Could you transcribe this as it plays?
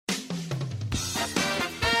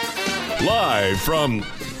Live from...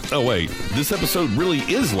 Oh, wait. This episode really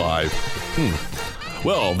is live.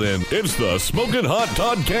 Well, then, it's the Smokin Hot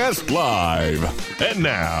Toddcast Live. And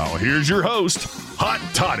now, here's your host, Hot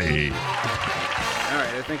Toddy. All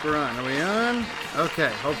right, I think we're on. Are we on?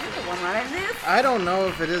 Okay, hopefully. One line in this? I don't know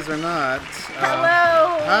if it is or not.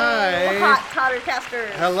 Hello. Hi. Hot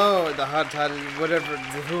Toddcasters. Hello, the Hot Toddy, whoever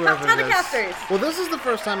Hot it is. Toddcasters. Well, this is the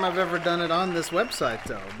first time I've ever done it on this website,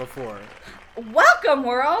 though, before. Welcome,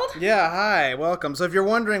 world. Yeah, hi, welcome. So if you're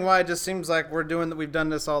wondering why it just seems like we've done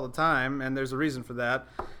this all the time, and there's a reason for that,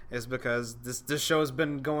 is because this show has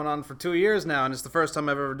been going on for 2 years now, and it's the first time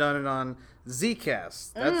I've ever done it on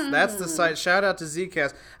Zcast. That's the site. Shout out to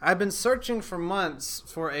Zcast. I've been searching for months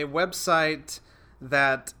for a website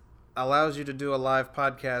that allows you to do a live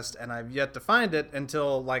podcast, and I've yet to find it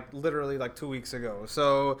until literally 2 weeks ago.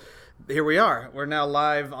 So here we are. We're now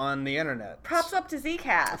live on the internet. Props up to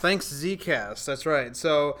Zcast. Thanks, Zcast. That's right.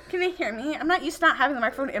 So can they hear me? I'm not used to not having the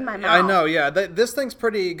microphone in my mouth. I know, yeah. This thing's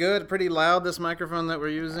pretty good, pretty loud, this microphone that we're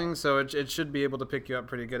using, so it should be able to pick you up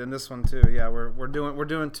pretty good. And this one too, yeah. We're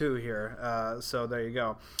doing two here, so there you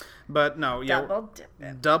go. But no, yeah,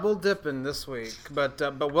 double dipping this week. But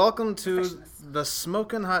welcome to the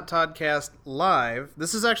Smokin Hot Toddcast Live.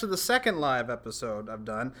 This is actually the second live episode I've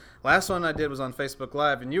done. Last one I did was on Facebook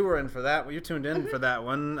Live, and you were in for that. Well, you tuned in for that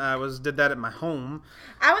one. I did that at my home.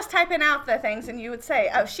 I was typing out the things, and you would say,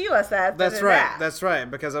 "Oh, Sheila said." That's right. That's right.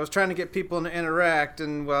 Because I was trying to get people to interact,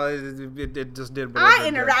 and well, it just did. Whatever I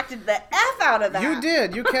interacted the F out of that. You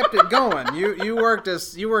did. You kept it going. You worked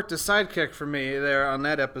as sidekick for me there on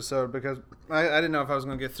that episode because I didn't know if I was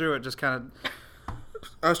going to get through it. Just kind of.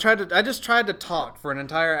 I just tried to talk for an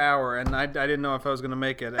entire hour, and I didn't know if I was going to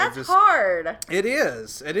make it. That's hard. It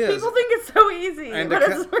is. It is. People think it's so easy, but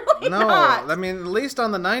it's really not. No, I mean, at least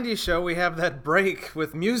on the 90s show, we have that break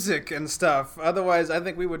with music and stuff. Otherwise, I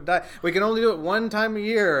think we would die. We can only do it one time a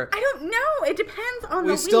year. I don't know. It depends on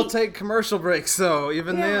the week. We still take commercial breaks, though,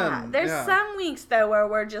 even then. There's some weeks, though, where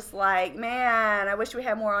we're just like, man, I wish we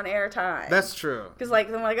had more on air time. That's true. Because,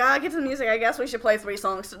 I'm like, get to the music. I guess we should play 3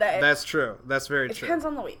 songs today. That's true. That's very true. It depends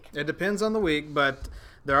on the week. It depends on the week, but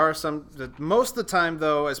there are some. Most of the time,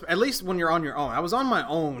 though, at least when you're on your own. I was on my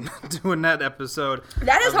own doing that episode.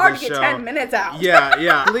 That is hard to get 10 minutes out.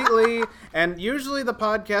 Yeah, completely. And usually the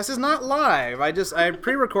podcast is not live. I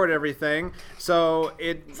pre-record everything, so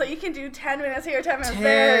you can do 10 minutes here, 10 minutes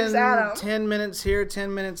there, just add 'em. 10 minutes here,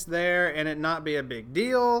 10 minutes there, and it not be a big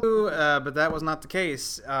deal. But that was not the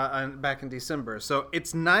case back in December. So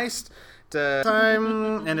it's nice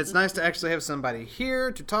time, and it's nice to actually have somebody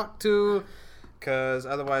here to talk to, because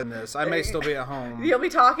otherwise I may still be at home. You'll be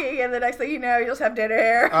talking, and the next thing you know, you'll just have dead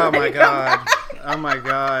hair. Oh my god. Oh my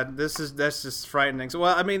god. That's just frightening. So,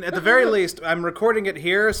 well, I mean, at the very least, I'm recording it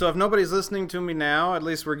here, so if nobody's listening to me now, at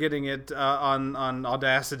least we're getting it on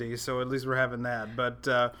Audacity, so at least we're having that. But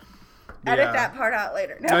edit that part out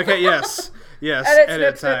later. No. Okay, yes.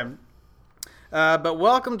 Edit time. But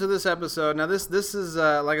welcome to this episode. Now, this is,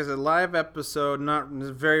 like I said, live episode. Not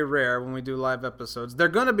very rare when we do live episodes. They're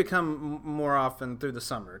going to become more often through the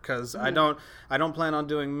summer because I don't plan on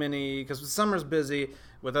doing many because summer's busy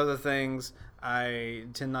with other things. I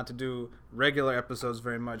tend not to do regular episodes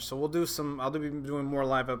very much, so I'll be doing more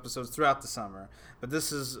live episodes throughout the summer. But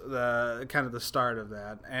this is kind of the start of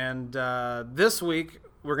that. And this week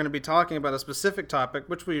we're going to be talking about a specific topic,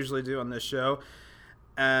 which we usually do on this show.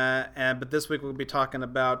 But this week we'll be talking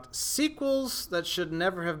about sequels that should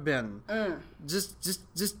never have been. Just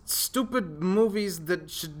stupid movies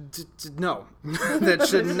that should that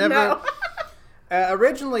should never. No.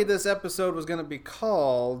 Originally, this episode was going to be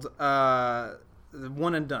called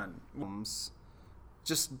 "One and Done."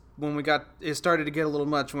 Just when it started to get a little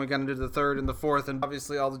much when we got into the third and the fourth, and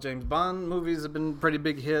obviously all the James Bond movies have been pretty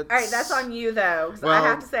big hits. All right, that's on you though, because I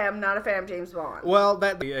have to say I'm not a fan of James Bond. Well,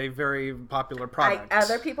 that's a very popular product.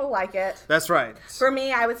 Other people like it. That's right. For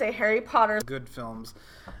me, I would say Harry Potter. Good films.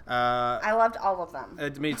 I loved all of them.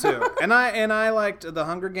 Me too. and I liked The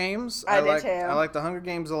Hunger Games. I did too. I liked The Hunger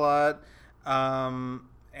Games a lot.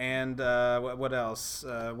 And what else?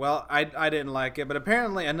 Well, I didn't like it, but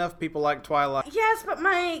apparently enough people like Twilight. Yes, but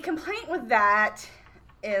my complaint with that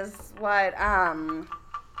is what I'm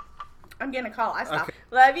gonna call. I stopped. Okay.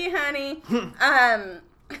 Love you, honey.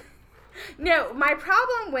 No, my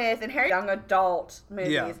problem with young adult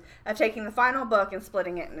movies of taking the final book and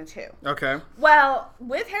splitting it into 2. Okay. Well,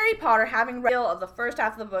 with Harry Potter having real of the first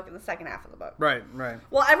half of the book and the second half of the book. Right.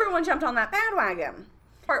 Well, everyone jumped on that bandwagon.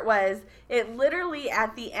 Part was it literally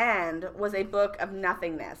at the end was a book of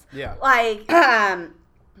nothingness. Yeah.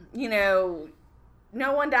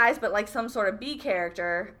 no one dies but like some sort of B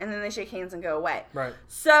character, and then they shake hands and go away. Right.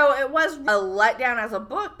 So it was a letdown as a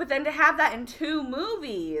book, but then to have that in 2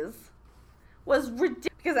 movies was ridiculous.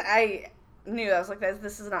 Because I knew, I was like,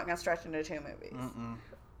 this is not going to stretch into 2 movies. Mm-mm.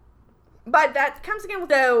 But that comes again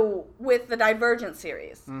with the Divergent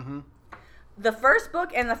series. Mm-hmm. The first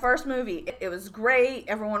book and the first movie, it was great.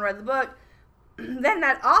 Everyone read the book. Then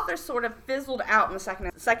that author sort of fizzled out in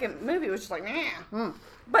the second movie, was just like, nah. Mm.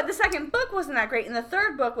 But the second book wasn't that great, and the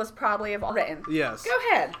third book was probably written. Yes. Go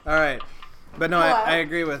ahead. All right. But no, I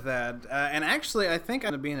agree with that. And actually, I think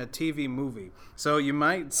I'm going to be in a TV movie. So you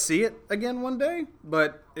might see it again one day,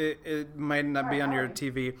 but it might not be on your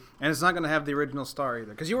TV. And it's not going to have the original star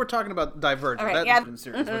either. Because you were talking about Divergent. Okay, That's been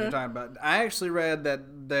serious, what you're talking about. I actually read that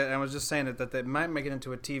I was just saying that they might make it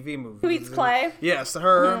into a TV movie. Who eats clay? Yes,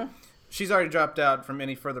 her. Mm-hmm. She's already dropped out from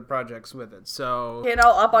any further projects with it. So,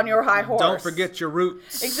 up on your high horse. Don't forget your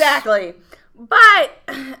roots. Exactly. But,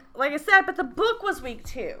 like I said, the book was weak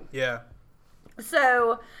too. Yeah.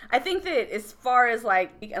 So, I think that as far as,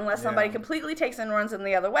 like, unless somebody completely takes and runs in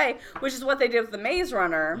the other way, which is what they did with the Maze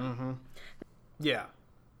Runner. Mm-hmm. Yeah.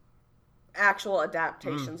 Actual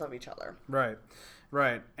adaptations of each other. Right.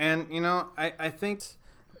 Right. And, I think,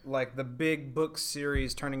 like, the big book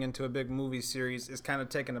series turning into a big movie series is kind of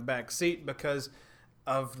taking a back seat because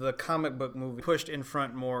of the comic book movie pushed in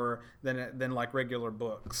front more than like, regular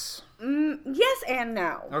books. Yes and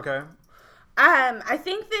no. Okay. I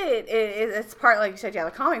think that it's part, like you said,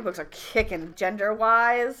 the comic books are kicking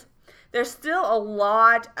gender-wise. There's still a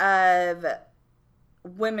lot of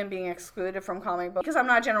women being excluded from comic books because I'm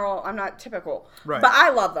not typical. Right. But I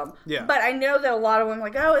love them. Yeah. But I know that a lot of women are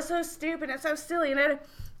like, oh, it's so stupid, it's so silly,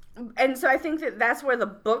 and so I think that that's where the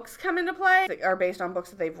books come into play, are based on books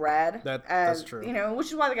that they've read. That's true. Which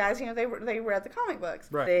is why the guys, they read the comic books.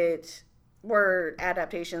 Right. That were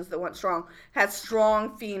adaptations that had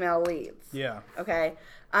strong female leads. Yeah. Okay.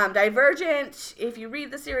 Divergent, if you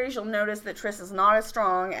read the series, you'll notice that Triss is not as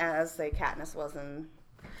strong as, say, Katniss was in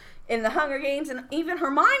the Hunger Games, and even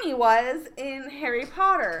Hermione was in Harry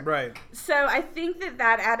Potter. Right. So I think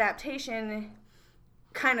that adaptation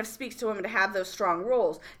kind of speaks to women to have those strong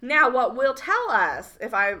roles. Now, what will tell us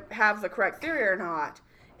if I have the correct theory or not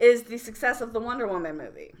is the success of the Wonder Woman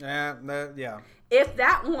movie. Yeah. If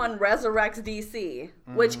that one resurrects DC,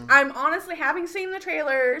 which I'm honestly, having seen the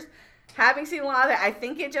trailers, having seen a lot of it, I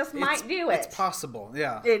think it just might do it. It's possible,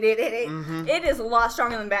 yeah. It is a lot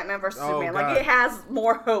stronger than Batman vs. Superman. God. Like, it has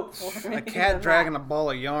more hope for me. A cat dragging a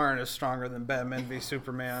ball of yarn is stronger than Batman v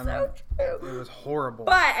Superman. So true. It was horrible.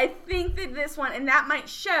 But I think that this one, and that might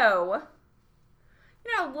show,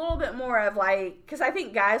 a little bit more of, like, because I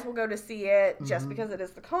think guys will go to see it just because it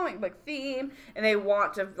is the comic book theme, and they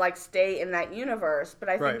want to, like, stay in that universe. But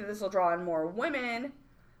I think that this will draw in more women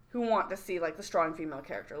who want to see, like, the strong female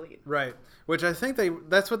character lead. Right. Which I think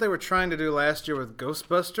that's what they were trying to do last year with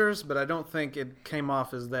Ghostbusters, but I don't think it came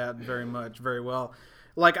off as that very well.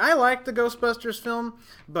 Like, I liked the Ghostbusters film,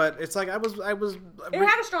 but it's like I was. It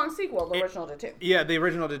had a strong sequel. The original did too. Yeah, the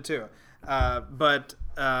original did too.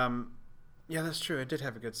 Yeah, that's true. It did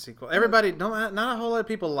have a good sequel. Everybody, not a whole lot of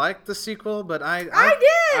people liked the sequel, but I did.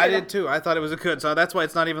 I did too. I thought it was a good, so that's why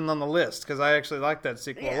it's not even on the list, because I actually liked that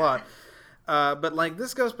sequel a lot. But like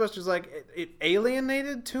this Ghostbusters, like it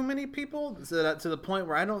alienated too many people to the point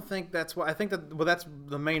where I don't think that's why. I think that's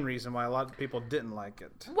the main reason why a lot of people didn't like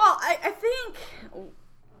it. Well, I think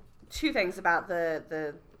two things about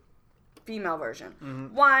the female version.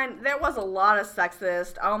 Mm-hmm. One, there was a lot of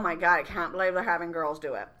sexist. Oh my God, I can't believe they're having girls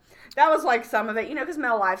do it. That was like some of it, because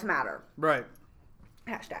male lives matter. Right.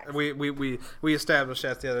 Hashtags. We established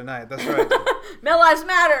that the other night. That's right. Male lives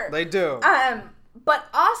matter. They do. But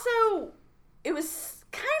also, it was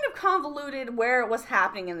kind of convoluted where it was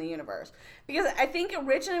happening in the universe. Because I think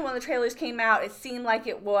originally when the trailers came out, it seemed like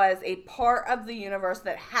it was a part of the universe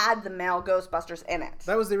that had the male Ghostbusters in it.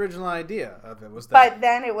 That was the original idea of it. But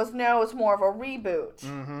then it's more of a reboot.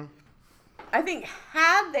 Mm-hmm. I think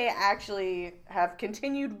had they actually have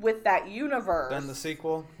continued with that universe. Then the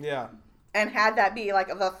sequel, yeah. And had that be like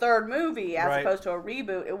the third movie as opposed to a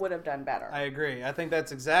reboot, it would have done better. I agree. I think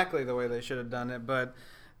that's exactly the way they should have done it. But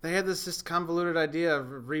they had this just convoluted idea of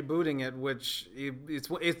rebooting it, which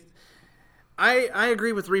I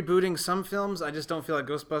agree with rebooting some films. I just don't feel like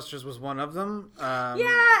Ghostbusters was one of them.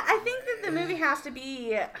 I think that the movie has to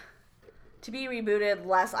be rebooted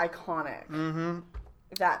less iconic. Mm-hmm.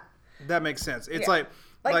 That makes sense. It's like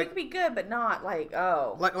it could be good, but not like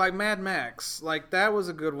like Mad Max. Like that was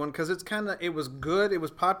a good one because it was good. It was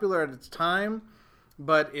popular at its time,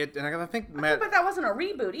 But I think but that wasn't a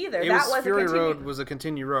reboot either. Fury Road was a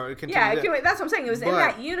continue road. Yeah, that's what I'm saying. It was in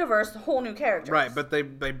that universe, whole new characters. Right, but they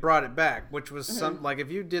brought it back, which was some like if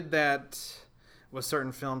you did that with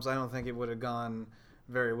certain films, I don't think it would have gone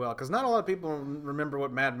very well because not a lot of people remember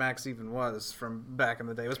what Mad Max even was from back in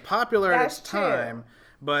the day. It was popular at its time,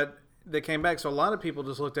 but they came back, so a lot of people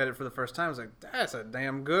just looked at it for the first time. It was like, that's a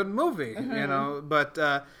damn good movie, you know. But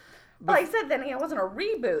like I said, then it wasn't a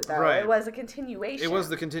reboot though. Right. It was a continuation. It was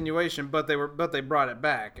the continuation, but they brought it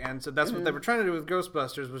back, and so that's what they were trying to do with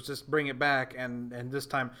Ghostbusters was just bring it back and this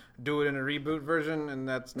time do it in a reboot version, and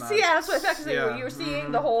that's not. See, yeah, that's what I thought. Because you were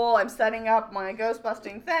seeing the whole I'm setting up my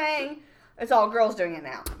Ghostbusting thing. It's all girls doing it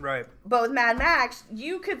now. Right. But with Mad Max,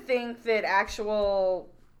 you could think that actual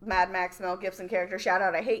Mad Max Mel Gibson character, shout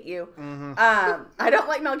out I hate you. I don't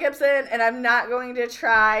like Mel Gibson, and I'm not going to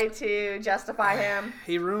try to justify him.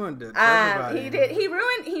 He ruined it for everybody. He did.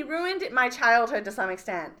 He ruined my childhood to some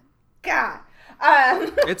extent. God.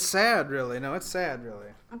 It's sad, really. No, it's sad, really.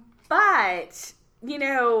 But, you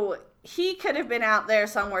know, he could have been out there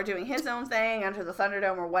somewhere doing his own thing under the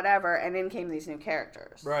Thunderdome or whatever, and in came these new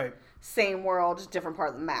characters. Right. Same world, just different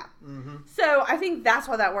part of the map. So I think that's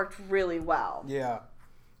why that worked really well. Yeah.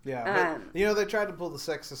 Yeah, but, you know, they tried to pull the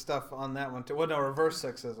sexist stuff on that one too. Well, no, reverse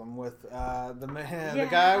sexism with the man. Yeah. The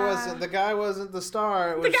guy wasn't the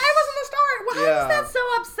star. The guy wasn't the star. Why is that so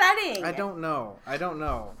upsetting? I don't know. I don't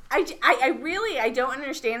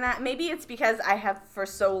understand that. Maybe it's because I have for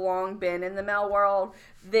so long been in the Mel world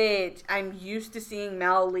that I'm used to seeing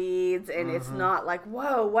Mel leads, and it's not like,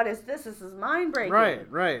 whoa, what is this? This is mind breaking.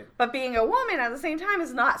 Right. But being a woman at the same time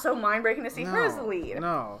is not so mind breaking to see her as the lead.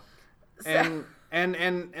 No. So. And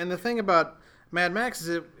the thing about Mad Max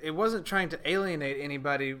is it wasn't trying to alienate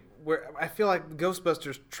anybody. Where I feel like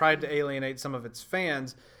Ghostbusters tried to alienate some of its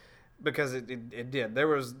fans because it did. There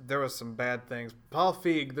was some bad things. Paul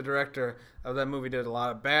Feig, the director of that movie, did a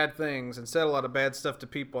lot of bad things and said a lot of bad stuff to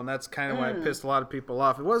people, and that's kind of why it pissed a lot of people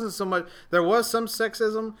off. It wasn't so much. There was some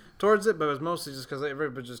sexism towards it, but it was mostly just because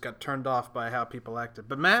everybody just got turned off by how people acted.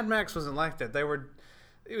 But Mad Max wasn't like that.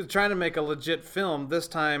 It was trying to make a legit film. This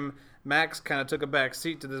time, Max kind of took a back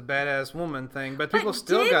seat to this badass woman thing, but people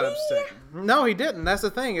still got upset. No, he didn't. That's the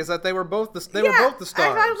thing, is that they were both the stars. I thought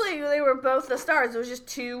they were both the stars. It was just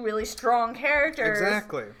two really strong characters.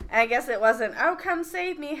 Exactly. And I guess it wasn't, oh, come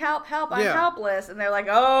save me, help, I'm helpless. And they're like,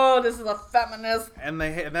 oh, this is a feminist. And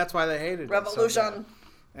that's why they hated revolution.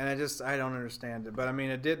 It so and I don't understand it. But I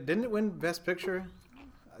mean, didn't it win Best Picture?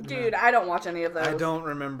 Dude, I don't watch any of those. I don't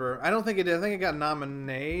remember. I don't think it did. I think it got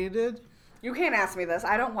nominated. You can't ask me this.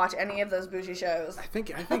 I don't watch any of those bougie shows. I think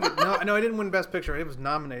no, it didn't win Best Picture. It was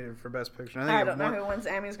nominated for Best Picture. I don't know who wins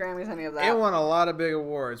Emmys, Grammys, any of that. It won a lot of big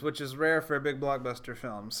awards, which is rare for a big blockbuster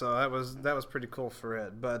film. So that was pretty cool for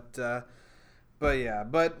it. But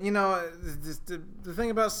you know, the thing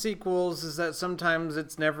about sequels is that sometimes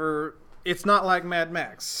it's not like Mad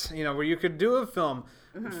Max, you know, where you could do a film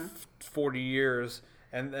 40 years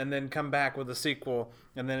and then come back with a sequel,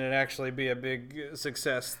 and then it actually be a big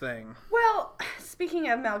success thing. Well, speaking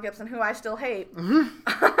of Mel Gibson, who I still hate,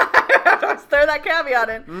 let's throw that caveat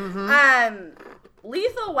in.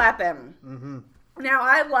 Lethal Weapon. Now,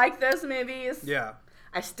 I like those movies. Yeah.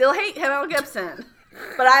 I still hate Mel Gibson,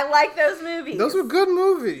 but I like those movies. Those were good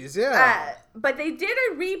movies, yeah. But they did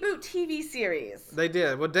a reboot TV series. They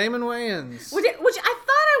did, with Damon Wayans. Which I thought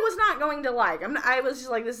I was not going to like. I was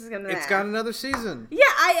just like, this is going to... It's got another season. Yeah,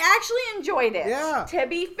 I actually enjoyed it. Yeah. To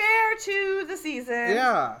be fair to the season.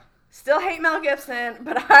 Yeah. Still hate Mel Gibson,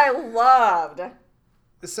 but I loved...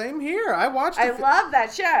 Same here. I watched I love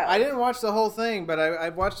that show. I didn't watch the whole thing, but I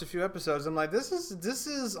watched a few episodes. I'm like, this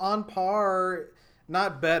is on par...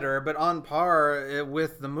 Not better, but on par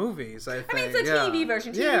with the movies, I think. I mean, it's a TV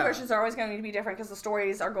version. TV versions are always going to be different because the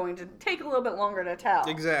stories are going to take a little bit longer to tell.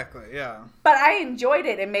 Exactly, yeah. But I enjoyed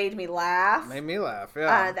it. It made me laugh.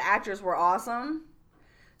 Yeah. The actors were awesome.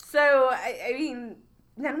 So, I mean,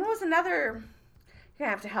 then what was another... You're going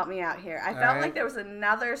to have to help me out here. I felt like there was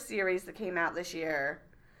another series that came out this year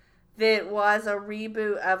that was a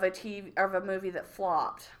reboot of a movie that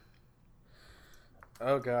flopped.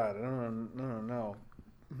 Oh God, I don't know.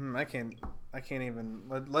 I can't even.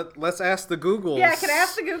 Let's ask the Googles. Yeah, can I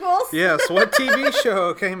ask the Googles? Yes. What TV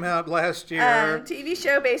show came out last year? TV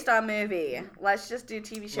show based on movie. Let's just do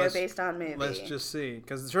TV show based on movie. Let's just see,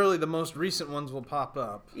 because surely the most recent ones will pop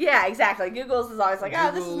up. Yeah, exactly. Googles is always like,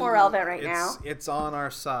 this is more relevant right now. It's on our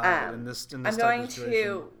side in this. I'm going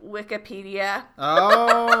to Wikipedia.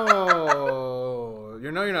 Oh,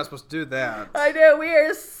 you're not supposed to do that. I know, we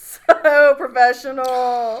are so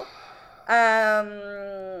professional.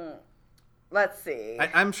 let's see.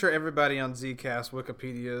 I'm sure everybody on Zcast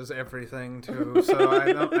Wikipedia's everything too, so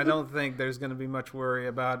I don't think there's going to be much worry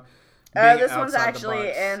about. This one's actually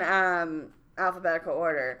in alphabetical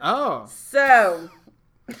order. Oh. So.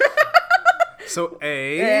 So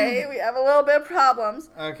A. We have a little bit of problems.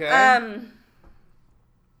 Okay.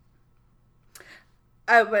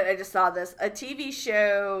 But I just saw this. A TV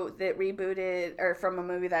show that rebooted, or from a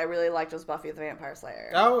movie that I really liked, was Buffy the Vampire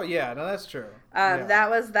Slayer. Oh yeah, no, that's true.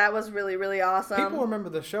 That was really, really awesome. People remember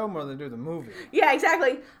the show more than they do the movie. Yeah,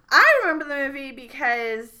 exactly. I remember the movie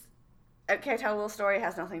because. Can I tell a little story? It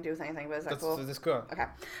has nothing to do with anything, but is that cool? Let's go. Okay.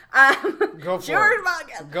 Go for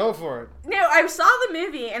it. Go for it. No, I saw the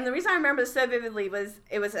movie, and the reason I remember this so vividly was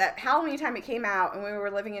it was at Halloween time it came out, and we were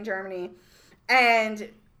living in Germany, and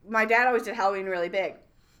my dad always did Halloween really big.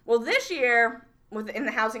 Well, this year, in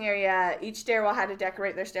the housing area, each stairwell had to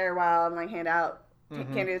decorate their stairwell and hand out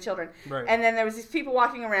candy to the children. Right. And then there was these people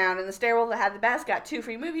walking around, and the stairwell that had the best got 2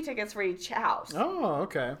 free movie tickets for each house. Oh,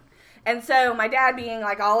 okay. And so my dad, being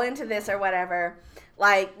all into this or whatever,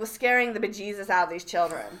 was scaring the bejesus out of these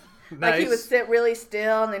children. Nice. He would sit really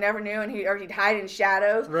still, and they never knew, and he'd hide in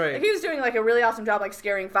shadows. Right. He was doing a really awesome job,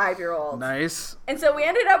 scaring 5-year-olds. Nice. And so we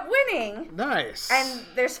ended up winning. Nice. And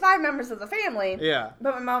there's 5 members of the family. Yeah.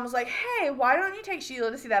 But my mom was like, "Hey, why don't you take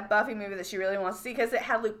Sheila to see that Buffy movie that she really wants to see?" Because it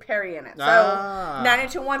had Luke Perry in it. So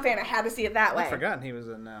 90210 fan, I had to see it that way. I'd forgotten he was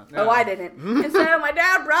in that. Oh, I didn't. And so my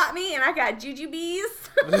dad brought me, and I got jujubes.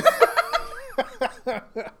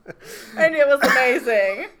 And it was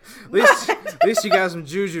amazing. At least you got some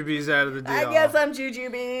jujubes out of the deal. I got some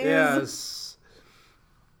jujubes. Yes.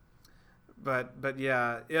 But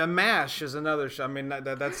yeah, MASH is another show. I mean,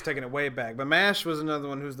 that's taking it way back. But MASH was another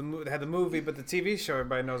one had the movie, but the TV show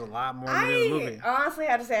everybody knows a lot more than the movie. I honestly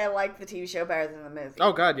have to say I like the TV show better than the movie.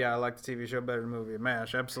 Oh God, yeah, I like the TV show better than the movie.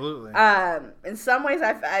 MASH, absolutely. In some ways,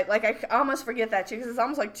 I almost forget that too, because it's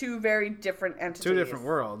almost like 2 very different entities. 2 different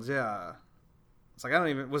worlds, yeah. It's I don't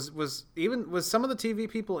even was some of the TV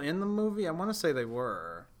people in the movie? I want to say they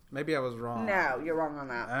were. Maybe I was wrong. No, you're wrong on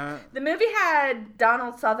that. The movie had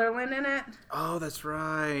Donald Sutherland in it. Oh, that's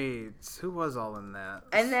right. Who was all in that?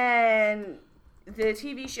 And then the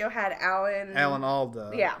TV show had Alan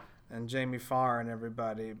Alda. Yeah. And Jamie Farr and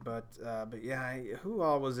everybody. But yeah, who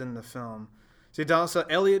all was in the film? See, also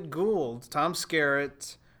Elliot Gould, Tom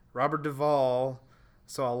Skerritt, Robert Duvall.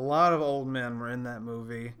 So a lot of old men were in that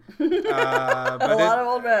movie. A lot of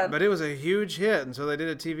old men. But it was a huge hit, and so they did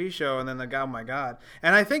a TV show, and then they got, oh my God.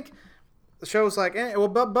 And I think shows like,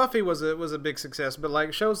 Buffy was a big success,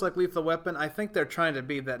 but shows like Lethal Weapon, I think they're trying to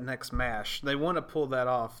be that next MASH. They want to pull that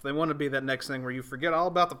off. They want to be that next thing where you forget all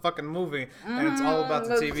about the fucking movie, and it's all about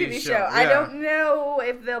the TV show. Yeah. I don't know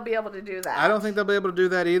if they'll be able to do that. I don't think they'll be able to do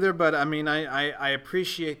that either, but I mean, I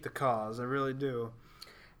appreciate the cause. I really do.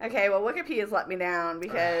 Okay, well, Wikipedia's let me down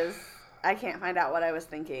because I can't find out what I was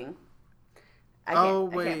thinking. I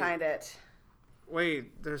can't find it.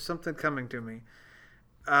 Wait, there's something coming to me.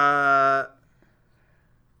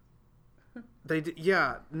 They did,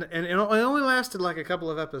 yeah, and it only lasted a couple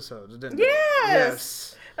of episodes, didn't it?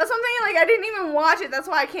 Yes. That's something I didn't even watch it. That's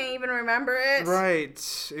why I can't even remember it.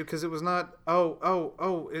 Right, because it was not.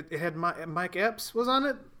 It had Mike Epps was on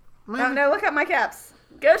it. No, look up Mike Epps.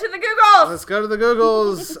 Go to the Googles. Let's go to the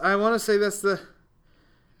Googles. I want to say that's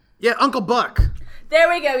Uncle Buck. There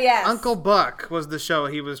we go, yes. Uncle Buck was the show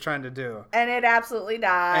he was trying to do. And it absolutely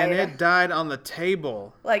died. And it died on the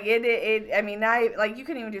table. I mean, you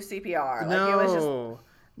couldn't even do CPR. No. It was just...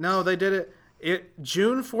 No, they did it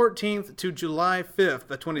June 14th to July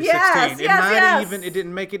 5th of 2016. Yes. It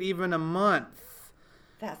didn't make it even a month.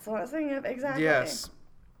 That's what I was thinking of, exactly. Yes.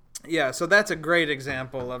 Yeah, so that's a great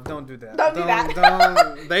example of don't do that. Don't do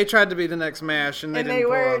that. They tried to be the next MASH and they didn't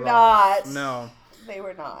pull it off. No. They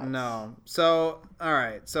were not. No. So, all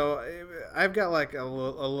right. So, I've got a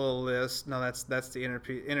little list. No, that's the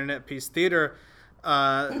Internet Piece Theater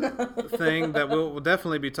thing that we'll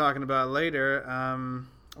definitely be talking about later.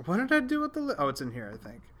 What did I do with the list? Oh, it's in here, I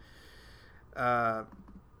think.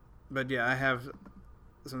 But yeah, I have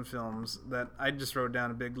some films that I just wrote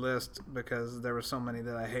down a big list because there were so many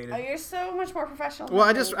that I hated. Oh, you're so much more professional. Well,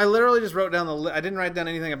 I literally just wrote down I didn't write down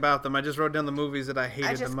anything about them. I just wrote down the movies that I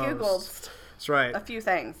hated the most. I just Googled. That's right. A few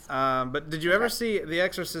things. But did you ever see The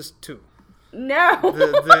Exorcist 2? No.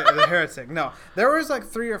 The Heretic. No. There was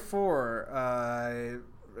 3 or 4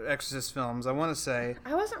 Exorcist films, I want to say.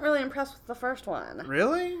 I wasn't really impressed with the first one.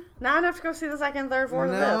 Really? Now I'd have to go see the second, third, fourth,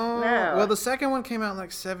 fifth. No. Well, the second one came out in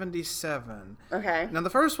 77. Okay. Now, the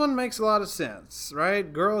first one makes a lot of sense,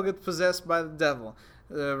 right? Girl gets possessed by the devil.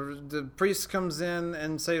 The priest comes in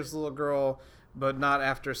and saves the little girl, but not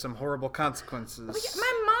after some horrible consequences.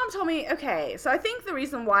 My mom mom told me, okay, so I think the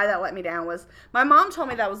reason why that let me down was my mom told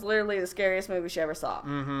me that was literally the scariest movie she ever saw.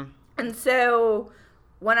 Mm-hmm. And so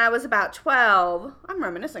when I was about 12, I'm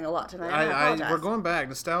reminiscing a lot tonight. I apologize. We're going back.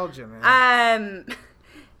 Nostalgia, man.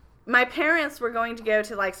 My parents were going to go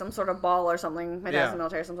to like some sort of ball or something. My dad's in the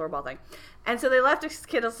military, some sort of ball thing. And so they left us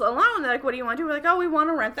kids alone. They're like, what do you want to do? We're like, oh, we want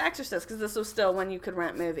to rent The Exorcist, because this was still when you could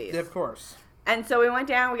rent movies. Yeah, of course. And so we went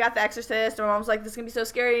down, we got The Exorcist, and my mom was like, this is going to be so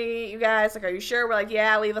scary, you guys. Like, are you sure? We're like,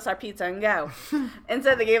 yeah, leave us our pizza and go. And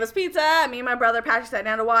so they gave us pizza. Me and my brother Patrick sat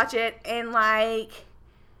down to watch it. And like,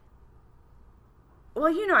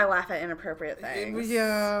 well, you know I laugh at inappropriate things.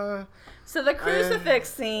 Yeah. So the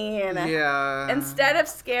crucifix scene, instead of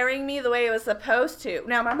scaring me the way it was supposed to.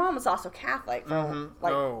 Now, my mom was also Catholic.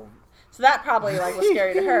 So that probably like was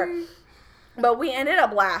scary to her. But we ended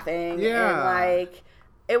up laughing. Yeah. And like,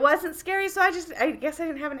 it wasn't scary, so I guess I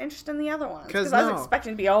didn't have an interest in the other ones. Because I was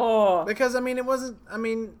expecting to be, Because, it wasn't,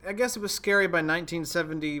 I guess it was scary by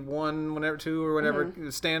 1971, whatever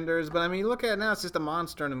standards. But, look at it now, it's just a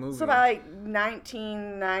monster in a movie. So by, like,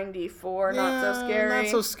 1994, not so scary.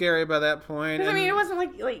 Not so scary by that point. Because, it wasn't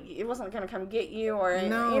like it wasn't going to come get you or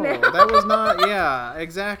anything. No, that was not,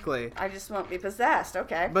 exactly. I just won't be possessed,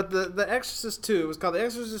 okay. But The Exorcist 2, it was called The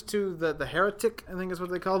Exorcist 2, the Heretic, I think is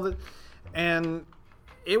what they called it. And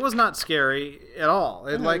it was not scary at all.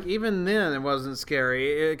 Like, even then, it wasn't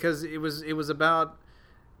scary because it was about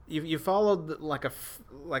you followed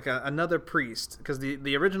another priest, because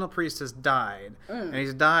the original priest has died, and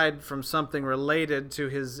he's died from something related to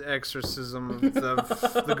his exorcism of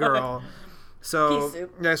the girl. So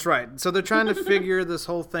that's right. So they're trying to figure this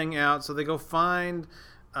whole thing out. So they go find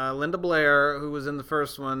Linda Blair, who was in the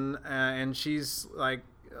first one, and she's like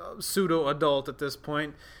pseudo adult at this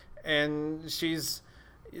point, and she's,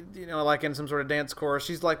 like in some sort of dance chorus.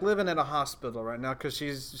 She's like living in a hospital right now because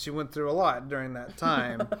she went through a lot during that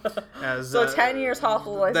time. So 10 years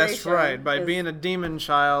hospitalization. That's right. By being a demon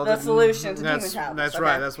child. The solution to demon child. That's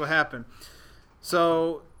right. That's what happened.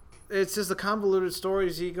 So it's just a convoluted story.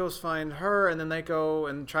 He goes find her, and then they go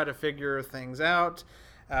and try to figure things out.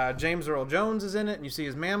 James Earl Jones is in it, and you see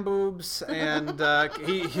his man boobs, and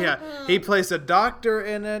he plays a doctor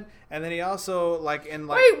in it, and then he also Wait,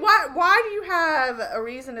 why do you have a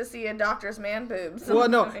reason to see a doctor's man boobs? Well,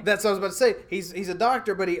 no, that's what I was about to say. He's a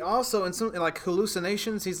doctor, but he also in some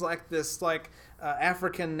hallucinations, he's like this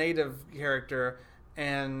African native character,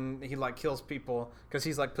 and he kills people because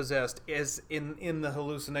he's possessed. Is in the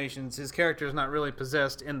hallucinations, his character is not really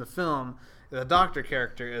possessed in the film. The doctor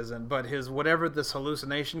character isn't, but his whatever this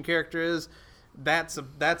hallucination character is, that's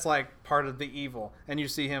part of the evil. And you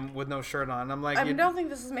see him with no shirt on. I'm like, I don't think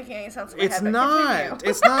this is making any sense. It's not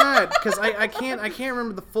because I can't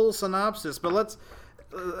remember the full synopsis. But let's.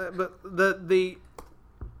 But the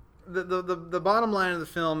bottom line of the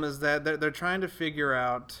film is that they're trying to figure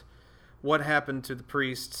out what happened to the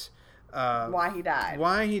priest. Why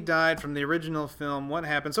he died from the original film. What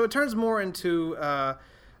happened? So it turns more into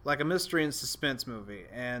like a mystery and suspense movie,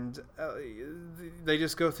 and they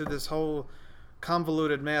just go through this whole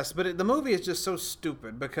convoluted mess. But the movie is just so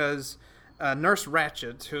stupid because Nurse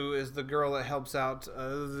Ratched, who is the girl that helps out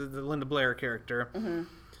the Linda Blair character,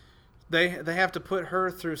 they have to put her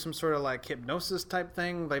through some sort of hypnosis type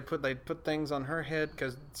thing. They put things on her head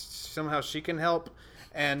because somehow she can help.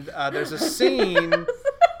 And there's a scene.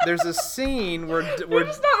 There's a scene where you're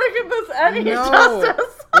just not making this any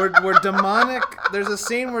justice. Where demonic. There's a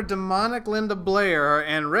scene where demonic Linda Blair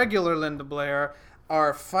and regular Linda Blair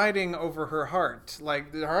are fighting over her heart.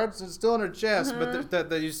 The heart's still in her chest,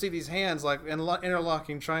 but you see these hands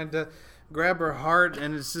interlocking, trying to grab her heart,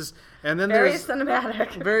 and it's just. And then very there's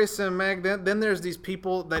cinematic. Very cinematic. Then there's these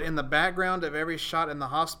people that in the background of every shot in the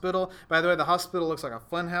hospital. By the way, the hospital looks like a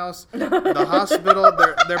fun house. The hospital,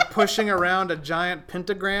 they're pushing around a giant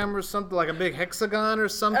pentagram or something, like a big hexagon or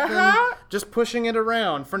something. Just pushing it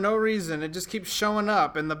around for no reason. It just keeps showing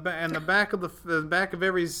up in the back of the back of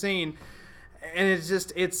every scene. And it's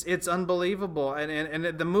just it's unbelievable.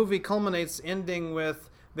 And the movie culminates ending with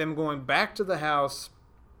them going back to the house.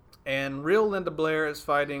 And real Linda Blair is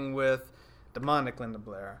fighting with demonic Linda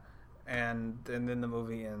Blair, and then the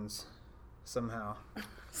movie ends somehow.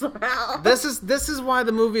 This is why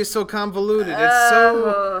the movie is so convoluted. It's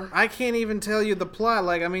so I can't even tell you the plot.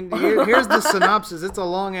 Here's the synopsis. It's a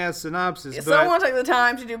long ass synopsis. Someone took the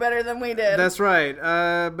time to do better than we did. That's right.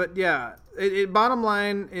 But yeah, bottom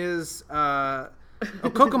line is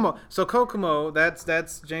Kokomo. So Kokomo,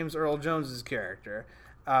 that's James Earl Jones's character.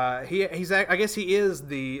 I guess he is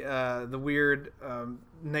the weird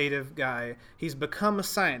native guy. He's become a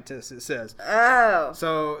scientist, it says. Oh.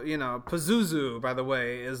 So, Pazuzu, by the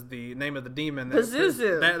way, is the name of the demon.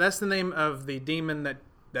 Pazuzu. That's the name of the demon that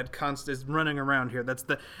is running around here. That's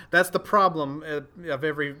the problem of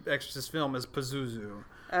every Exorcist film is Pazuzu.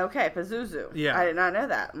 Okay, Pazuzu. Yeah. I did not know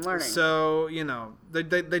that. I'm learning. So,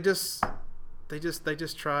 they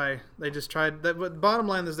just tried. The bottom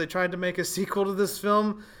line is they tried to make a sequel to this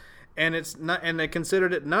film, and it's not. And they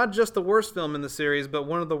considered it not just the worst film in the series, but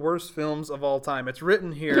one of the worst films of all time. It's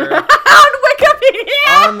written here on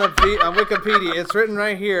Wikipedia. on Wikipedia. It's written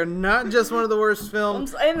right here. Not just one of the worst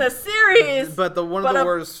films in the series, but one of the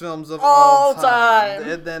worst films of all time.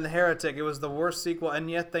 And then Heretic. It was the worst sequel, and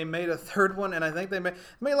yet they made a third one, and I think they made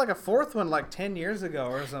like a fourth one like 10 years ago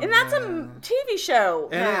or something. And that's a TV show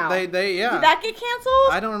now. And they Did that get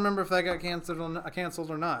canceled? I don't remember if that got canceled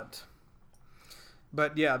or not.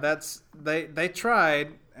 But yeah, they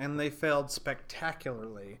tried and they failed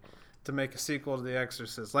spectacularly to make a sequel to The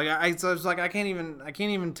Exorcist. Like I was like I can't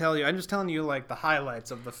even tell you. I'm just telling you like the highlights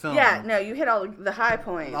of the film. Yeah, no, you hit all the high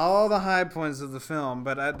points. All the high points of the film,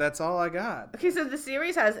 but that's all I got. Okay, so the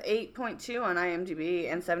series has 8.2 on IMDb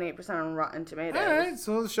and 78% on Rotten Tomatoes. All right,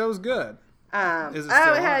 so the show's good. It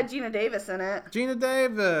had Gina Davis in it. Gina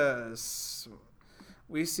Davis.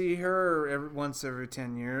 We see her once every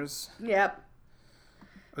 10 years. Yep.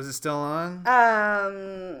 Was it still on?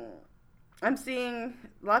 I'm seeing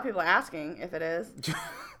a lot of people asking if it is.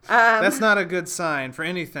 That's not a good sign for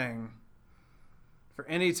anything. For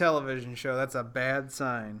any television show, that's a bad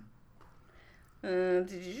sign.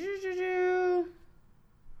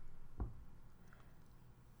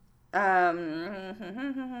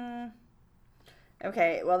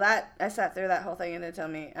 Okay, well I sat through that whole thing and it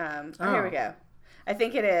told me. Here we go. I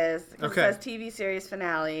think it is. Okay. It says TV series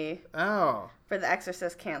finale. Oh. For The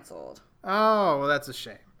Exorcist canceled. Oh, well, that's a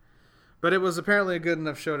shame. But it was apparently a good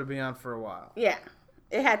enough show to be on for a while. Yeah.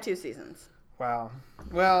 It had 2 seasons. Wow.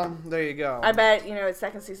 Well, there you go. I bet, its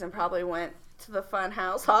second season probably went to the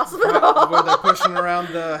Funhouse Hospital. Where they're pushing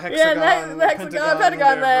around the hexagon. Yeah,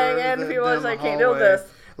 Pentagon thing, and people are just like, can't do this.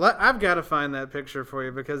 I've got to find that picture for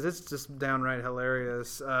you because it's just downright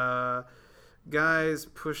hilarious. Guys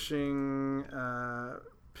pushing...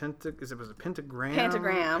 was it pentagram?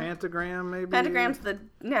 Pentagram, maybe? Pentagram's Pent.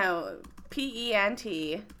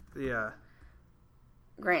 Yeah.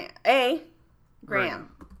 Gram. Right.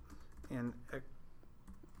 And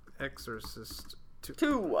Exorcist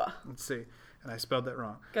 2. Let's see. And I spelled that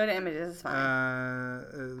wrong. Go to images, it's fine.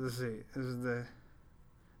 Let's see. This is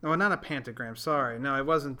no, not a pentagram. Sorry. No, it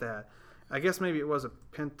wasn't that. I guess maybe it was a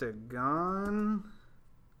pentagon.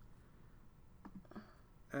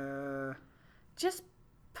 Just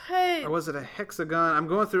put... Or was it a hexagon? I'm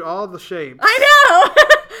going through all the shapes. I know!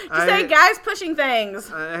 Just say guys pushing things.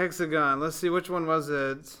 A hexagon. Let's see, which one was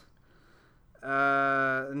it?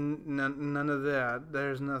 None of that.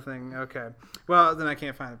 There's nothing. Okay. Well, then I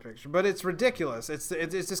can't find the picture. But it's ridiculous. It's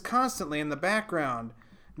just constantly in the background,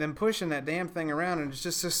 them pushing that damn thing around, and it's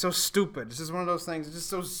just so stupid. It's just one of those things. It's just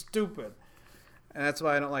so stupid. And that's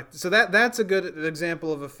why I don't like it. So that's a good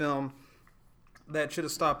example of a film that should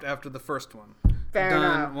have stopped after the first one. Fair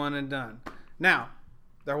enough. One and done. Now,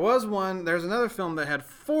 there's another film that had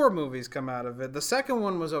 4 movies come out of it. The second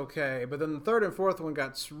one was okay, but then the third and fourth one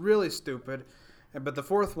got really stupid. But the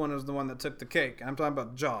fourth one was the one that took the cake. I'm talking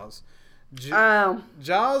about Jaws.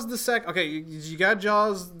 Jaws the second. Okay, you got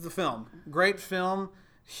Jaws the film. Great film.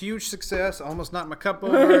 Huge success. Almost knocked my cup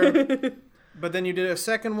over. But then you did a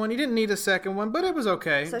second one. You didn't need a second one, but it was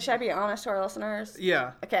okay. So should I be honest to our listeners?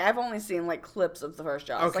 Yeah. Okay, I've only seen clips of the first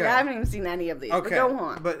Jaws. Okay. I haven't even seen any of these. Okay. But go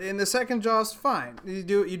on. But in the second Jaws, fine. You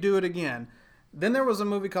do it again. Then there was a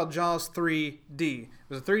movie called Jaws 3D. It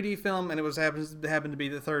was a 3D film, and it happened to be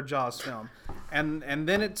the third Jaws film. And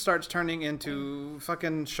then it starts turning into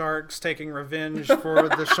fucking sharks taking revenge for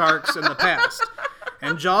the sharks in the past.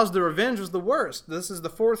 And Jaws the Revenge was the worst. This is the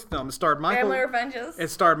fourth film. It starred Family Revenges. It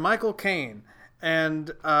starred Michael Caine.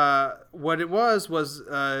 And what it was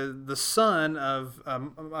the son of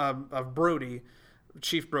Brody,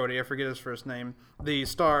 Chief Brody, I forget his first name, the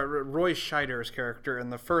star Roy Scheider's character in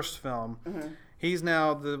the first film. Mm-hmm. He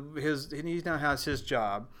now has his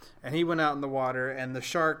job, and he went out in the water, and the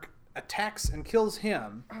shark attacks and kills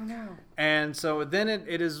him. Oh no! And so then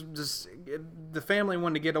it is just the family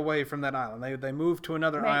wanted to get away from that island. They moved to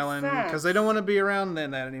another island because they don't want to be around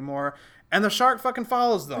that anymore. And the shark fucking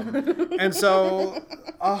follows them. And so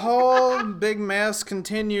a whole big mess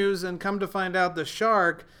continues, and come to find out the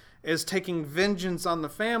shark is taking vengeance on the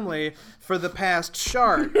family for the past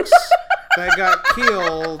sharks that got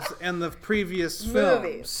killed in the previous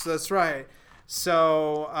films. That's right.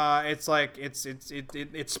 So it's like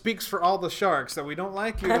it speaks for all the sharks that we don't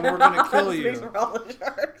like you and we're going to kill you. Speaks for all the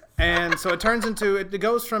sharks. And so it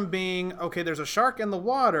goes from being, okay, there's a shark in the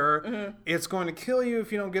water, it's going to kill you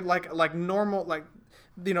if you don't get like normal, like,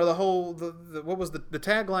 you know, what was the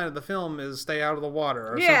tagline of the film is stay out of the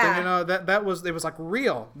water or something, you know, it was like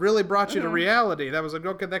really brought you to reality. That was like,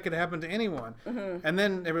 okay, that could happen to anyone. And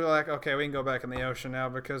then they were like, okay, we can go back in the ocean now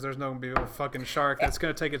because there's no going to be a fucking shark that's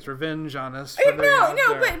going to take its revenge on us. But at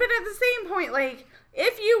the same point, like,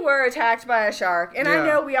 if you were attacked by a shark, and I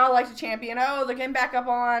know we all like to champion, they're getting back up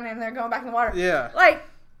on and they're going back in the water. Yeah. Like,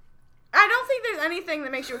 I don't think there's anything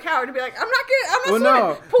that makes you a coward to be like, I'm not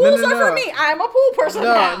swimming. Pools are for me. I'm a pool person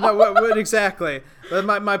now. No, exactly.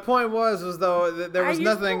 But my point was though there was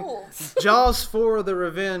nothing. Jaws 4: The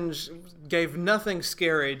Revenge gave nothing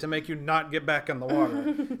scary to make you not get back in the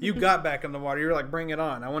water. You got back in the water. You're like, bring it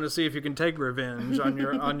on. I want to see if you can take revenge on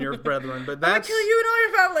your brethren. But that's, I'm gonna kill you and all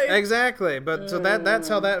your family. Exactly. But so that's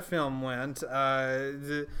how that film went.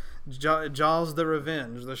 Jaws the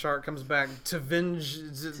Revenge. The shark comes back to avenge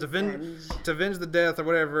the death or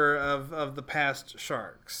whatever of the past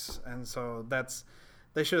sharks, and so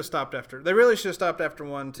they should have stopped after. They really should have stopped after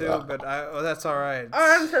 1 too, but that's all right.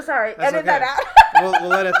 Oh, I'm so sorry. That's edit that out.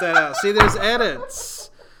 We'll edit that out. See, there's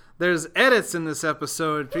edits. There's edits in this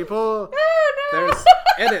episode, people. Oh, no. There's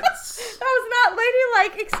edits. That was not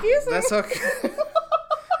ladylike. Excuse me. That's okay.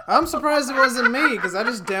 I'm surprised it wasn't me because I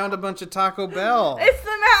just downed a bunch of Taco Bell. It's the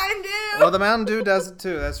Mountain Dew. Well, the Mountain Dew does it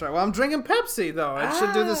too. That's right. Well, I'm drinking Pepsi though. It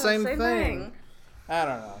should do the same thing. I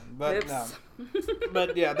don't know, but Oops. no.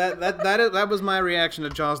 But yeah, that was my reaction to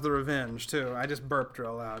Jaws the Revenge too. I just burped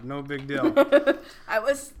real loud. No big deal. I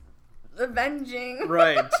was avenging.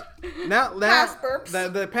 Right. Now past burps.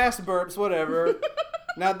 The past burps, whatever.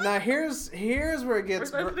 now here's where it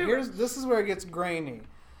gets this is where it gets grainy.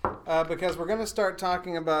 Because we're going to start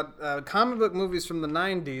talking about comic book movies from the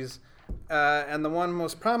 90s, and the one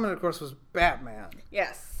most prominent, of course, was Batman.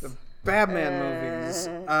 Yes. The Batman movies.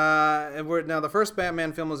 Now, the first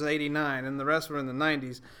Batman film was in 89, and the rest were in the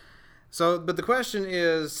 90s. So, but the question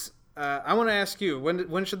is, I want to ask you,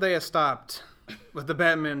 when should they have stopped with the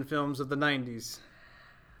Batman films of the 90s?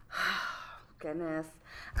 Goodness.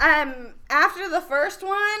 After the first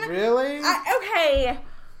one? Really? Okay.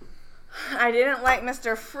 I didn't like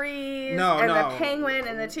Mr. Freeze the Penguin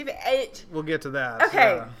and the TV. We'll get to that.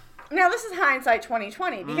 Okay. Yeah. Now, this is hindsight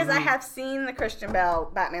 2020 because I have seen the Christian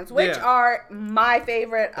Bale Batmans, which are my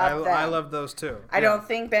favorite of them. I love those too. I don't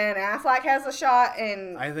think Ben Affleck has a shot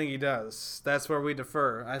in... I think he does. That's where we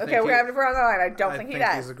defer. We're going to have to defer on the line. I don't think he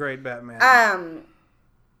does. He's a great Batman.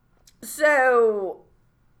 So,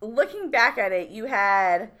 looking back at it, you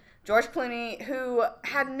had George Clooney, who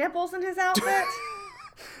had nipples in his outfit.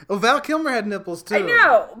 Well, Val Kilmer had nipples too. I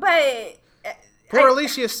know, but poor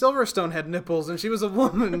Alicia Silverstone had nipples, and she was a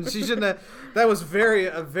woman. She shouldn't have. That was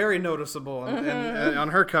very noticeable on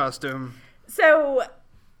her costume. So,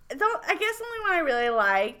 I guess the only one I really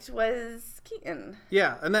liked was Keaton.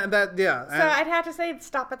 Yeah, and that. So I'd have to say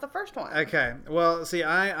stop at the first one. Okay. Well, see,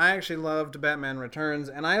 I actually loved Batman Returns,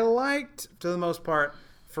 and I liked, to the most part,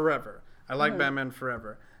 Forever. I like Batman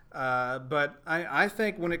Forever. But I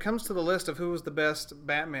think when it comes to the list of who was the best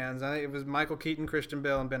Batmans, I think it was Michael Keaton, Christian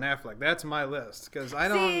Bale, and Ben Affleck. That's my list because I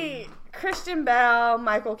don't see Christian Bale,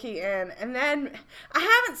 Michael Keaton, and then I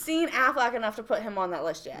haven't seen Affleck enough to put him on that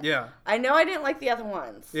list yet. Yeah, I know I didn't like the other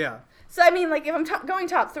ones. Yeah. So I mean, like if I'm going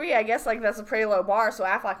top 3, I guess like that's a pretty low bar. So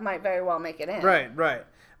Affleck might very well make it in. Right.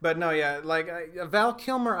 But no, yeah, like Val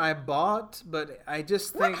Kilmer, I bought, but I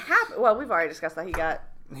just think what happened. Well, we've already discussed that he got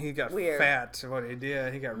weird. Fat. What he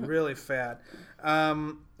did, he got really fat,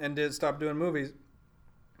 and did stop doing movies.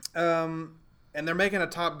 And they're making a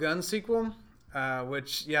Top Gun sequel,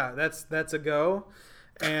 which that's a go.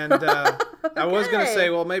 And okay. I was gonna say,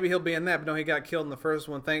 well, maybe he'll be in that, but no, he got killed in the first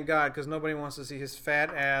one. Thank God, because nobody wants to see his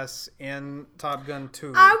fat ass in Top Gun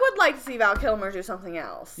 2. I would like to see Val Kilmer do something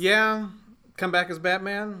else. Yeah, come back as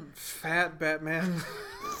Batman, Fat Batman.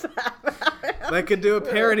 They could do a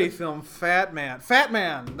parody film, Fat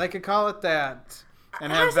Man. They could call it that.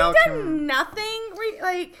 And have Val Kilmer done nothing?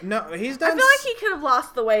 No, he's done. I feel like he could have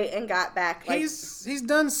lost the weight and got back. He's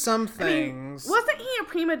done some things. I mean, wasn't he a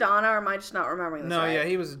prima donna, or am I just not remembering this? No, right? Yeah,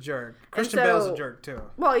 he was a jerk. Christian Bale's a jerk too.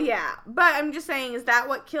 Well, yeah, but I'm just saying, is that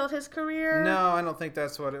what killed his career? No, I don't think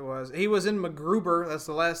that's what it was. He was in MacGruber. That's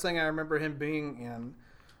the last thing I remember him being in,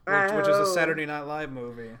 which is a Saturday Night Live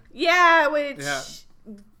movie. Yeah, which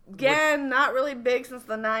again, not really big since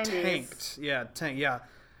the 90s. Tanked. Yeah.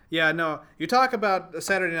 Yeah, no. You talk about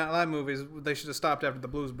Saturday Night Live movies, they should have stopped after the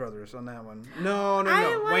Blues Brothers on that one. No.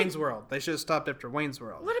 Wayne's World. They should have stopped after Wayne's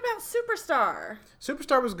World. What about Superstar?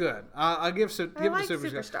 Superstar was good. I'll give it to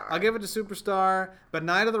Superstar. I'll give it to Superstar, but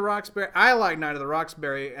Night of the Roxbury, I like Night of the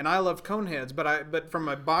Roxbury, and I loved Coneheads, but from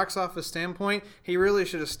a box office standpoint, he really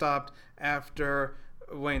should have stopped after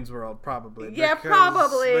Wayne's World, probably. Yeah,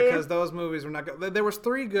 probably. Because those movies were not good. There was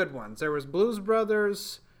 3 good ones. There was Blues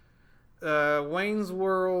Brothers, Wayne's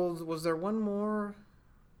World. Was there one more?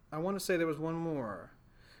 I want to say there was one more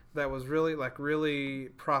that was really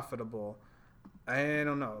profitable. I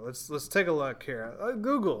don't know. Let's take a look here.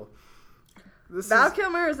 Google. Val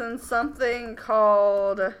Kilmer is in something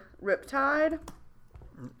called Riptide.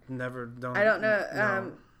 I don't know.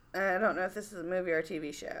 No. I don't know if this is a movie or a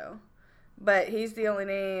TV show, but he's the only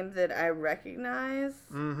name that I recognize.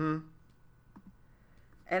 Mm-hmm.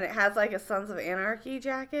 And it has like a Sons of Anarchy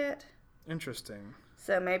jacket. Interesting.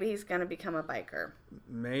 So maybe he's going to become a biker.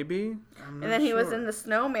 Maybe. And then he was in The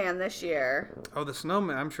Snowman this year. Oh, The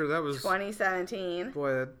Snowman. I'm sure that was 2017.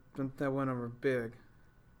 Boy, that went over big.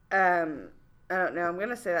 I don't know. I'm going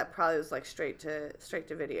to say that probably was like straight to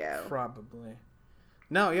video. Probably.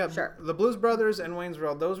 No, yeah. Sure. The Blues Brothers and Wayne's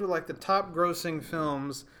World, those were like the top grossing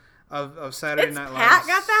films of Saturday Night Live. Pat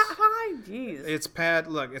got that high? Jeez. It's Pat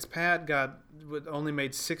only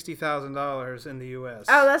made $60,000 in the U.S.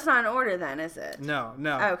 Oh, that's not in order then, is it? No.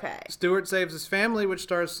 Okay. Stewart Saves His Family, which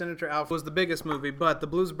stars Senator Alfred, was the biggest movie, but The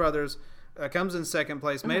Blues Brothers comes in second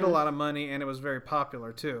place, made a lot of money, and it was very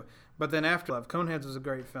popular too. But then after Love, Coneheads was a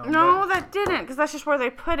great film. No, that didn't, because that's just where they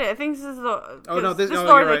put it. I think this is the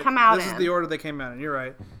order they come out in. This is the order they came out in. You're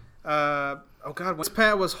right. Oh God,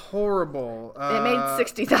 Pat was horrible. It made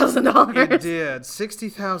 $60,000. It did,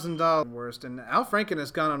 $60,000 worst. And Al Franken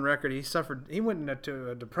has gone on record. He went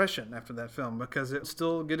into a depression after that film because it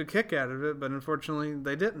still get a kick out of it, but unfortunately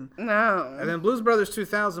they didn't. No. And then Blues Brothers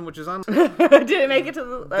 2000, which is on. Didn't make it to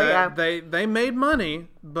the. Yeah. They made money,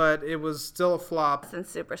 but it was still a flop.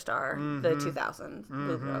 Since Superstar, the 2000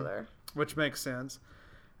 Blues Brother. Which makes sense.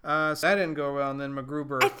 So that didn't go well, and then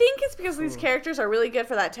MacGruber. I think it's because these characters are really good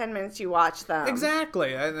for that 10 minutes you watch them.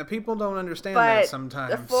 Exactly. People don't understand that sometimes.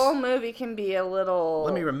 The full movie can be a little.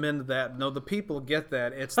 Let me amend that. No, the people get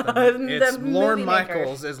that. It's it's Lorne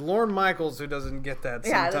Michaels. It's Lorne Michaels who doesn't get that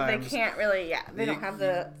sometimes. Yeah, they can't really. Yeah, they don't have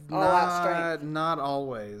the all-out strength. Not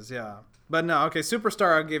always. Yeah, but no. Okay,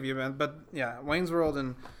 Superstar, I'll give you, man. But yeah, Wayne's World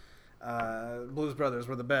and Blues Brothers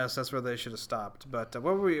were the best. That's where they should have stopped. But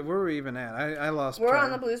where were we even at? I lost track. We're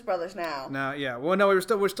on the Blues Brothers now. Now, yeah. Well, no, we're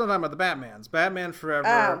still talking about the Batmans. Batman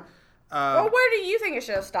Forever. Well, where do you think it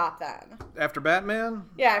should have stopped then? After Batman?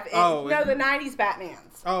 Yeah. The 90s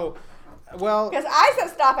Batmans. Oh, well. Because I said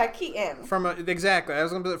stop at Keaton. Exactly. I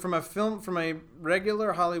was going to from a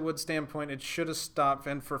regular Hollywood standpoint, it should have stopped,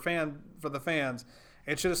 and for the fans,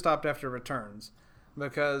 it should have stopped after Returns.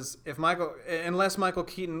 Because unless Michael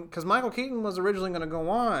Keaton, because Michael Keaton was originally going to go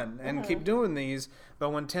on and keep doing these,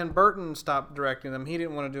 but when Tim Burton stopped directing them, he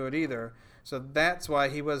didn't want to do it either. So that's why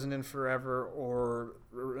he wasn't in Forever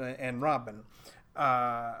and Robin.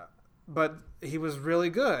 But he was really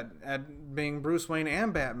good at being Bruce Wayne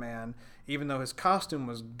and Batman, even though his costume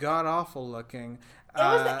was god-awful looking. It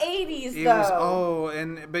was the 80s, though.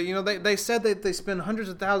 But they said that they spent hundreds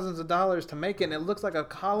of thousands of dollars to make it, and it looks like a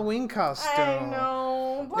Halloween costume. I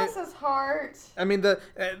know. Bless his heart. I mean,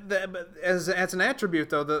 as an attribute,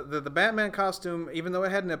 though, the Batman costume, even though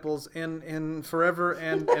it had nipples in Forever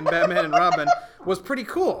and Batman and Robin, was pretty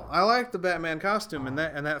cool. I liked the Batman costume in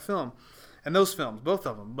that film. And those films, both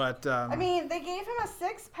of them. But I mean, they gave him a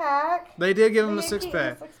 6-pack. They did give him a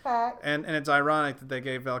 6-pack. And it's ironic that they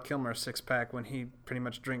gave Val Kilmer a 6-pack when he pretty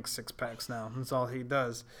much drinks 6-packs now. That's all he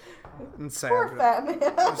does. And sad. Poor fat man.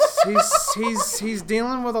 He's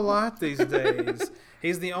dealing with a lot these days.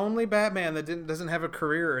 He's the only Batman that doesn't have a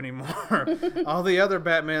career anymore. All the other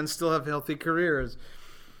Batmans still have healthy careers.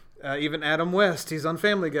 Even Adam West, he's on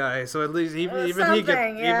Family Guy, so at least even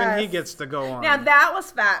he gets to go on. Now that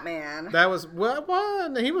was Fat Man. That was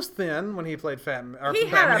he was thin when he played Fat Man. He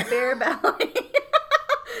had a beer belly.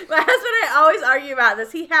 My husband and I always argue about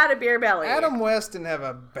this. He had a beer belly. Adam West didn't have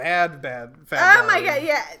a bad fat belly. Oh my God,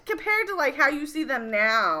 yeah. Compared to like how you see them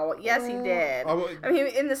now, yes, he did. I mean,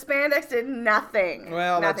 in the spandex did nothing.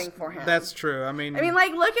 Well, nothing for him. That's true. I mean,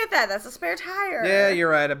 like, look at that. That's a spare tire. Yeah, you're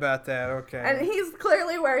right about that. Okay. And he's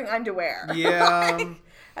clearly wearing underwear. Yeah.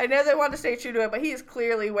 I know they want to stay true to it, but he is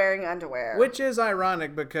clearly wearing underwear. Which is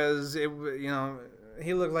ironic because he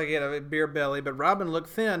looked like he had a beer belly, but Robin looked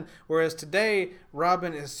thin, whereas today,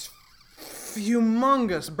 Robin is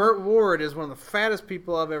humongous. Burt Ward is one of the fattest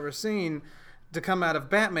people I've ever seen to come out of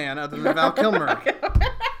Batman, other than Val Kilmer.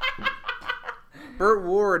 Burt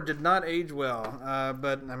Ward did not age well,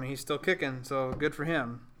 but I mean he's still kicking, so good for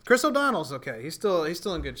him. Chris O'Donnell's okay. He's still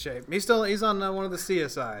in good shape. He's on one of the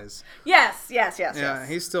CSIs. Yes. Yeah,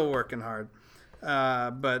 he's still working hard.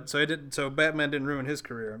 But so Batman didn't ruin his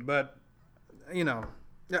career. But you know,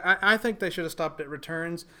 I think they should have stopped at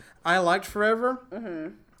Returns. I liked Forever,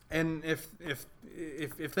 and if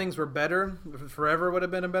things were better, Forever would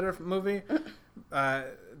have been a better movie.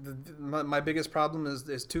 My biggest problem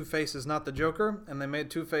is Two-Face is not the Joker, and they made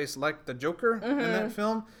Two-Face like the Joker in that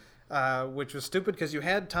film, which was stupid because you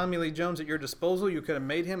had Tommy Lee Jones at your disposal. You could have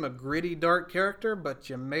made him a gritty, dark character, but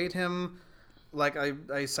you made him like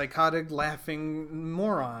a psychotic, laughing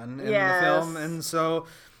moron in the film, and so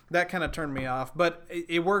that kind of turned me off. But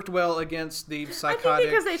it worked well against the psychotic. I think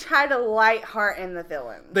because they tried to lighthearten the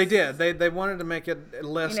villains. They did. They wanted to make it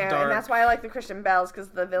less dark. And that's why I like the Christian Bales, because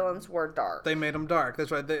the villains were dark. They made them dark.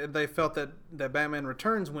 That's right. They felt that Batman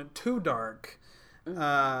Returns went too dark,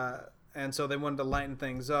 and so they wanted to lighten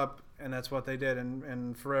things up, and that's what they did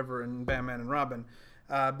in Forever and Batman and Robin.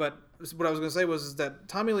 But what I was going to say was that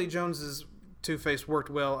Tommy Lee Jones's Two-Face worked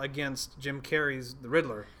well against Jim Carrey's The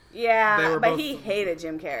Riddler. Yeah, but he hated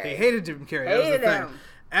Jim Carrey. He hated Jim Carrey. That was the thing.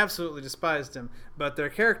 Absolutely despised him. But their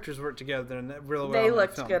characters worked together and really well. They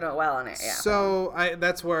looked good and well in it. Yeah. So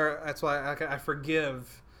that's why I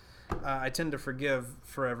forgive. I tend to forgive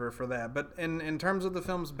Forever for that. But in terms of the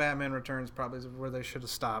films, Batman Returns probably is where they should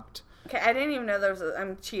have stopped. Okay, I didn't even know there was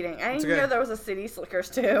I'm cheating. I didn't even know there was a City Slickers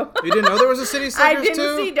 2. You didn't know there was a City Slickers 2? I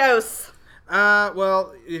didn't see Dose.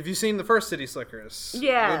 Well, have you seen the first City Slickers?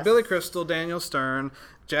 Yes. With Billy Crystal, Daniel Stern,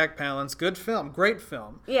 Jack Palance. Good film. Great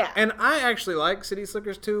film. Yeah. And I actually like City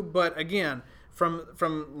Slickers too, but again, from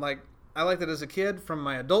like, I liked it as a kid. From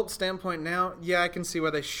my adult standpoint now, yeah, I can see why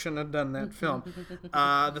they shouldn't have done that film.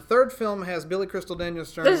 The third film has Billy Crystal, Daniel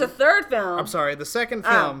Stern. There's a third film. I'm sorry, the second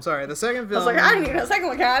film. The second film. I was like, I didn't even know the second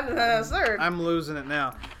one had, and then the third. I'm losing it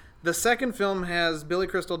now. The second film has Billy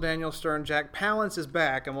Crystal, Daniel Stern, Jack Palance is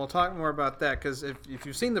back, and we'll talk more about that, because if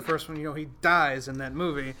you've seen the first one, you know he dies in that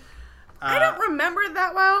movie. I don't remember it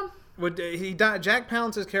that well. Jack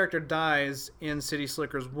Palance's character dies in City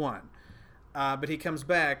Slickers 1, but he comes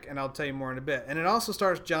back, and I'll tell you more in a bit. And it also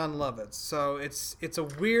stars John Lovitz, so it's a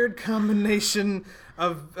weird combination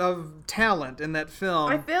of talent in that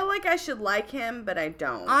film. I feel like I should like him, but I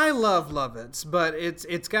don't. I love Lovitz, but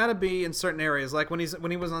it's got to be in certain areas. Like when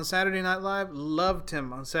he was on Saturday Night Live, loved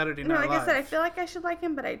him on Saturday Night Live. Like I said, I feel like I should like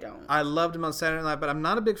him, but I don't. I loved him on Saturday Night Live, but I'm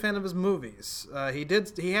not a big fan of his movies.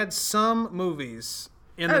 He had some movies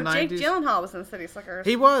in the 90s. Jake Gyllenhaal was in City Slickers.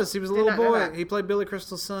 He was a little boy. He played Billy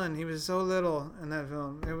Crystal's son. He was so little in that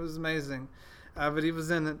film. It was amazing, but he was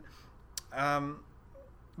in it.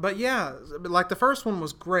 But yeah, like the first one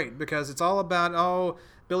was great because it's all about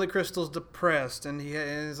Billy Crystal's depressed and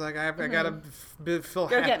he's like I gotta feel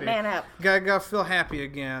happy. Get man up. Gotta feel happy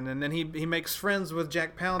again, and then he makes friends with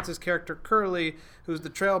Jack Palance's character Curly, who's the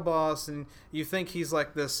trail boss, and you think he's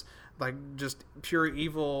like this like just pure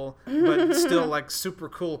evil, but still like super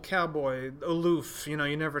cool cowboy, aloof. You know,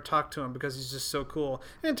 you never talk to him because he's just so cool.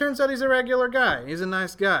 And it turns out he's a regular guy. He's a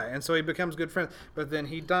nice guy, and so he becomes good friends. But then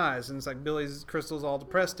he dies, and it's like Billy's Crystal's all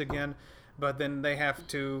depressed again. But then they have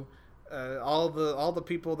to. All the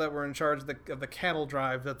people that were in charge of the cattle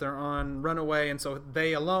drive that they're on run away, and so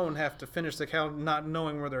they alone have to finish the cattle, not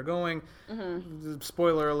knowing where they're going.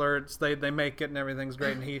 Spoiler alerts: they make it and everything's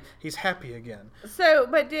great, and he's happy again. So,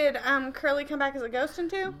 but did Curly come back as a ghost in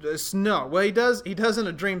 2? No, well he does in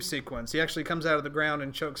a dream sequence. He actually comes out of the ground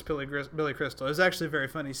and chokes Billy Crystal. It was actually a very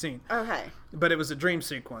funny scene. Okay. But it was a dream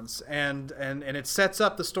sequence, and it sets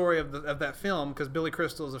up the story of that film because Billy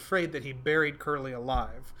Crystal is afraid that he buried Curly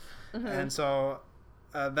alive. And so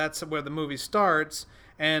that's where the movie starts.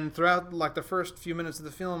 And throughout like the first few minutes of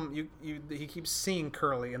the film, he keeps seeing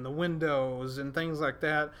Curly in the windows and things like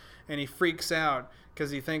that, and he freaks out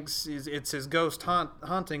because he thinks it's his ghost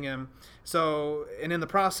haunting him. So, and in the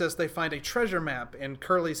process, they find a treasure map in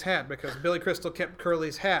Curly's hat because Billy Crystal kept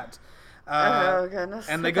Curly's hat. Oh goodness!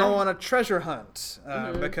 And they go on a treasure hunt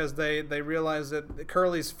because they realize that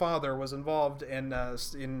Curly's father was involved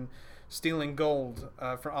in stealing gold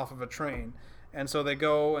off of a train, and so they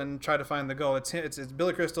go and try to find the gold. It's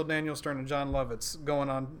Billy Crystal, Daniel Stern, and John Lovitz going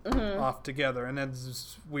on off together, and that's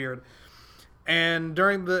just weird. And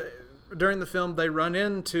during the film, they run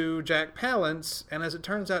into Jack Palance, and as it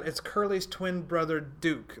turns out, it's Curly's twin brother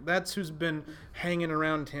Duke. That's who's been hanging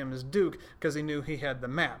around him as Duke because he knew he had the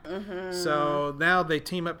map. So now they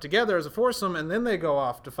team up together as a foursome, and then they go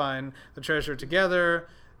off to find the treasure together.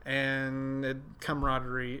 And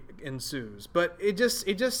camaraderie ensues, but it just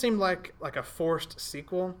seemed like a forced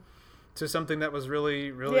sequel. to something that was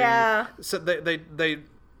really, really. Yeah. So they.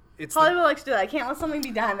 It's Hollywood likes to do that. I can't let something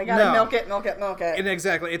be done. They gotta milk it. And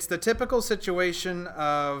exactly, it's the typical situation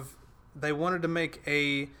of they wanted to make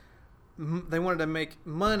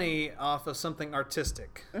money off of something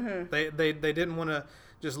artistic. Mm-hmm. They didn't want to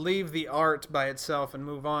just leave the art by itself and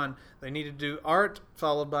move on. They needed to do art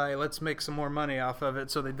followed by let's make some more money off of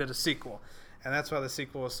it. So they did a sequel. And that's why the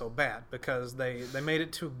sequel was so bad, because they made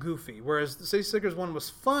it too goofy. Whereas the City Slickers one was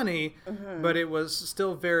funny, but it was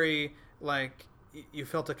still very, like, you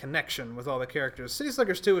felt a connection with all the characters. City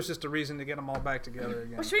Slickers 2 was just a reason to get them all back together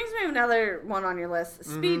again. Which brings me to another one on your list,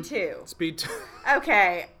 Speed 2. Speed 2.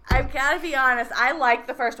 Okay, I've got to be honest. I like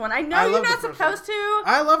the first one. I know you're not supposed to.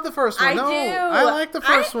 I love the first one. I do. I like the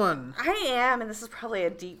first one. I am, and this is probably a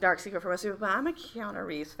deep, dark secret for most people, but I'm a Keanu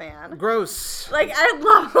Reeves fan. Gross. Like, I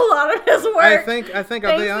love a lot of his work. I think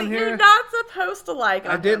are they on here? You're not supposed to like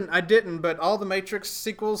them. I didn't, but all the Matrix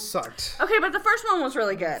sequels sucked. Okay, but the first one was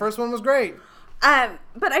really good. The first one was great.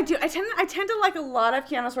 But I tend to like a lot of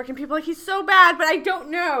Keanu's work, and people are like, he's so bad, but I don't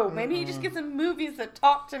know. Maybe he just gets in movies that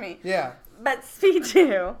talk to me. Yeah. But Speed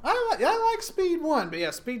 2. I like Speed 1, but yeah,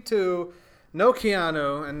 Speed 2, no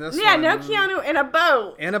Keanu in this one. Yeah, no Keanu in a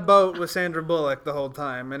boat. In a boat with Sandra Bullock the whole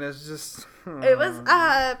time, and it's just... It was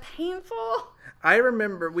painful. I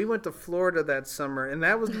remember we went to Florida that summer, and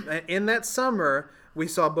that was in that summer we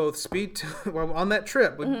saw both Speed 2. Well, on that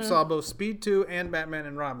trip, we saw both Speed 2 and Batman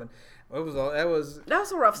and Robin. That was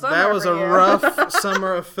a rough summer. That was a rough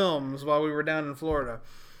summer of films while we were down in Florida.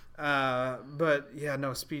 But yeah,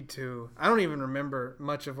 no, Speed 2. I don't even remember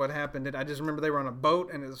much of what happened. I just remember they were on a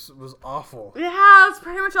boat and it was awful. Yeah, that's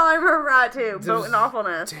pretty much all I remember about it too. Boat and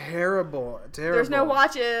awfulness. Terrible. There's no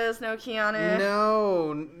watches, no Keanu.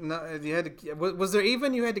 No. You had to. Was there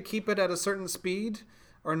even you had to keep it at a certain speed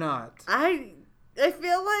or not? I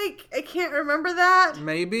feel like I can't remember that.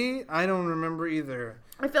 Maybe I don't remember either.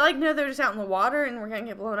 I feel like they're just out in the water and we're gonna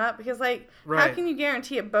get blown up because how can you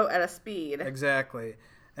guarantee a boat at a speed? Exactly.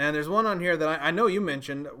 And there's one on here that I know you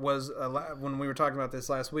mentioned was when we were talking about this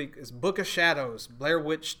last week. Is Book of Shadows, Blair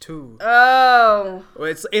Witch 2. Oh.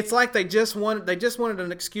 It's like they just wanted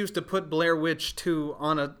an excuse to put Blair Witch 2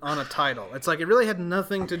 on a title. It's like it really had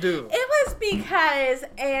nothing to do. It was because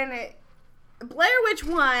Blair Witch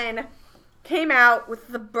 1 came out with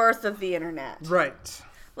the birth of the internet. Right.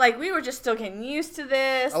 Like, we were just still getting used to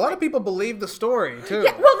this. A lot of people believed the story, too.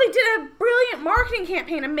 Yeah, well, they did a brilliant marketing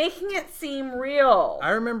campaign of making it seem real.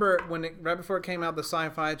 I remember right before it came out, the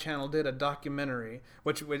Sci-Fi Channel did a documentary,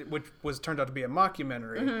 which was turned out to be a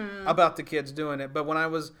mockumentary about the kids doing it. But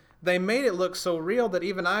they made it look so real that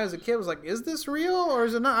even I, as a kid, was like, is this real or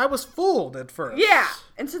is it not? I was fooled at first. Yeah,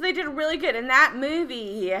 and so they did really good. In that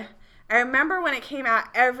movie, I remember when it came out,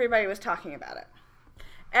 everybody was talking about it.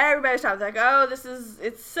 Everybody was talking like, oh,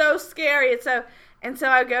 it's so scary. And so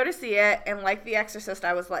I go to see it, and like The Exorcist,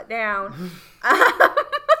 I was let down.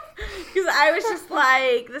 Because I was just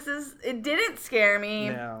like, it didn't scare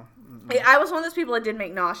me. No. I was one of those people that did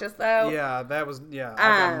make nauseous, though. Yeah, I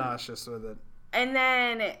got nauseous with it. And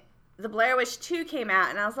then the Blair Witch 2 came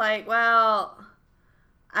out, and I was like, well,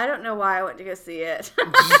 I don't know why I went to go see it.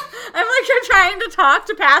 I'm trying to talk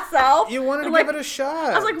to past self. You wanted to give it a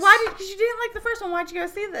shot. I was like, because you didn't like the first one, why'd you go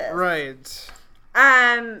see this? Right.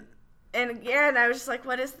 And again, I was just like,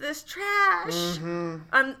 what is this trash?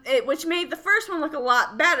 Mm-hmm. Which made the first one look a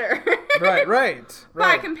lot better. Right.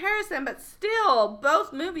 By comparison, but still,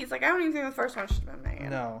 both movies, I don't even think the first one should have been made.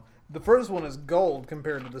 No. The first one is gold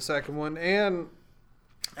compared to the second one, and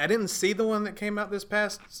I didn't see the one that came out this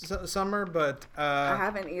past summer, but... I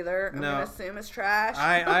haven't either. I'm going to assume it's trash.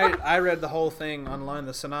 I read the whole thing online,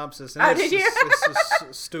 the synopsis, and did you? It's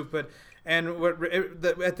just stupid. And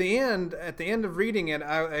at the end of reading it,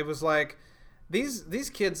 I was like, these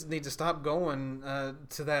kids need to stop going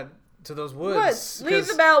to those woods. Leave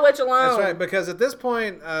the Bell Witch alone. That's right, because at this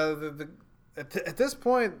point, at this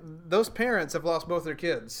point, those parents have lost both their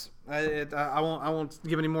kids. I won't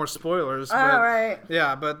give any more spoilers. But, right.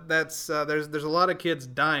 Yeah, but that's there's a lot of kids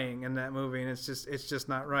dying in that movie, and it's just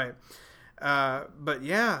not right. But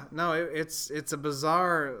yeah, no, it's a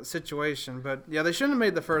bizarre situation. But yeah, they shouldn't have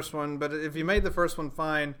made the first one. But if you made the first one,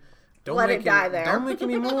 fine. Don't let it die there. Don't make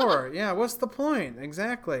any more. Yeah, what's the point?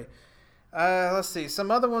 Exactly. Let's see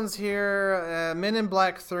some other ones here. Men in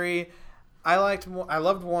Black 3. I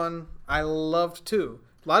loved 1. I loved 2.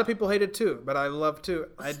 A lot of people hated 2, but I loved 2.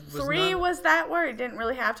 3 was that where it didn't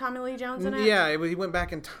really have Tommy Lee Jones in it? Yeah, he went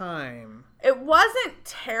back in time. It wasn't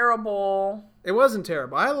terrible. It wasn't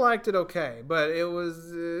terrible. I liked it okay, but it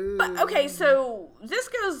was... But, okay, so this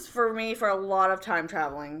goes for me for a lot of time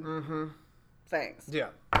traveling things. Yeah.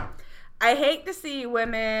 I hate to see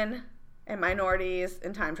women and minorities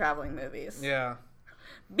in time-traveling movies. Yeah.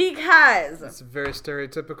 Because... It's very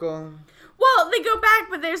stereotypical. Well, they go back,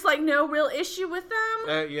 but there's, like, no real issue with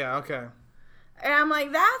them. Yeah, okay. And I'm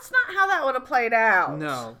like, that's not how that would have played out.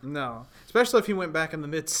 No. Especially if you went back in the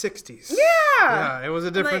mid-'60s. Yeah. Yeah, it was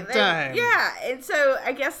a different time. Yeah, and so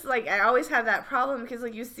I guess, like, I always have that problem because,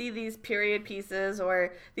 like, you see these period pieces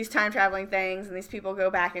or these time-traveling things and these people go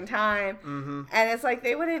back in time. Mm-hmm. And it's like,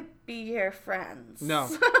 they wouldn't be your friends. No.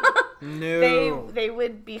 No. They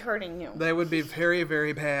would be hurting you. They would be very,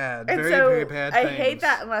 very bad. And very, so very bad things. I hate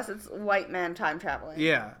that unless it's white men time-traveling.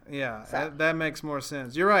 Yeah. So. That makes more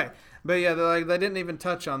sense. You're right. But yeah, they didn't even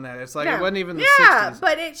touch on that. It's like it wasn't even the 60s. Yeah,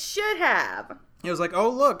 but it should have. It was like, oh,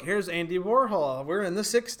 look, here's Andy Warhol. We're in the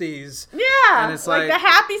 60s. Yeah. And it's like the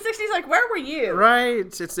happy 60s. Like, where were you?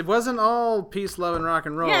 Right. It wasn't all peace, love, and rock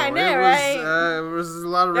and roll. Yeah, I know, right? It was a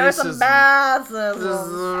lot of racism. There was some bad There was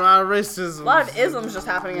a lot of racism. A lot of isms just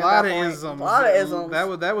happening at that point. A lot of isms.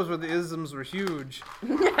 That was where the isms were huge.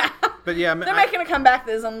 But yeah, they're making a comeback,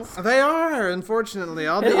 the isms. They are, unfortunately.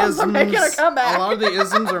 All the isms are making a comeback. A lot of the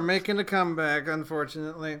isms are making a comeback,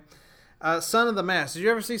 unfortunately. Son of the Mask. Did you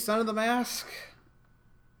ever see Son of the Mask?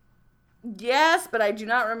 Yes, but I do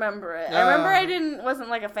not remember it. I remember I wasn't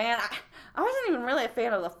like a fan. I wasn't even really a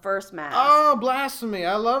fan of the first Mask. Oh, blasphemy.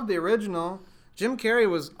 I love the original. Jim Carrey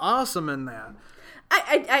was awesome in that.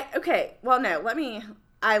 Okay. Well, no,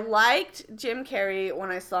 I liked Jim Carrey when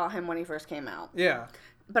I saw him when he first came out. Yeah.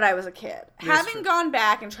 But I was a kid. Having gone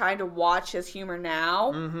back and tried to watch his humor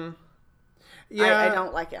now, yeah, I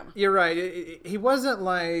don't like him. You're right. He wasn't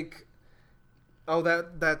like, oh,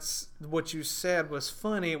 that's what you said was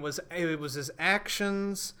funny. It was his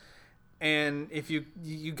actions, and if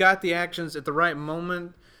you got the actions at the right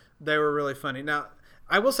moment, they were really funny. Now,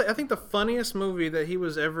 I will say, I think the funniest movie that he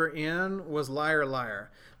was ever in was Liar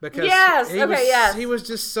Liar. Because he was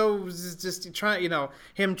just trying,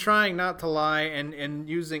 him trying not to lie and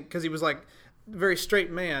using, because he was like a very straight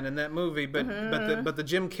man in that movie, but the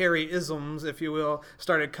Jim Carrey isms, if you will,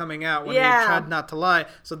 started coming out when he tried not to lie.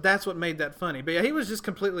 So that's what made that funny. But yeah, he was just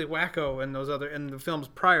completely wacko in the films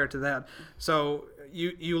prior to that. So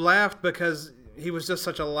you laughed because he was just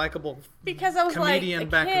such a likable comedian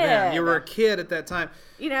back then. You were a kid at that time.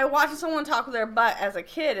 Watching someone talk with their butt as a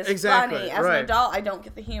kid is funny. As an adult, I don't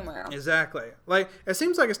get the humor. Exactly. Like, it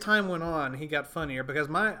seems like as time went on, he got funnier because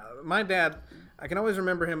my dad, I can always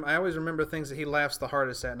remember him. I always remember things that he laughs the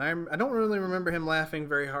hardest at. And I don't really remember him laughing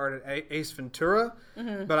very hard at Ace Ventura,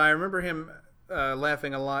 but I remember him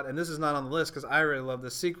laughing a lot. And this is not on the list because I really love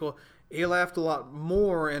the sequel. He laughed a lot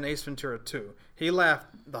more in Ace Ventura 2. He laughed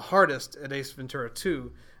the hardest at Ace Ventura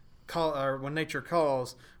 2, When Nature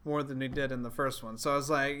Calls, more than he did in the first one. So I was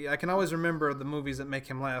like, I can always remember the movies that make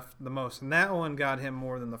him laugh the most. And that one got him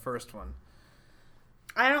more than the first one.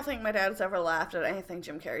 I don't think my dad's ever laughed at anything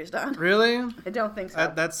Jim Carrey's done. Really? I don't think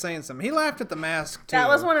so. That's saying something. He laughed at The Mask, too. That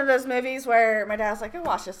was one of those movies where my dad's like, go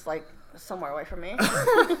watch this, like, somewhere away from me.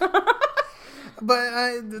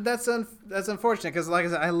 But that's unfortunate because, like I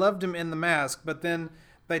said, I loved him in The Mask, but then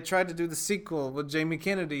they tried to do the sequel with Jamie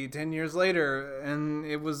Kennedy 10 years later, and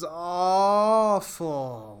it was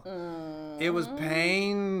awful. It was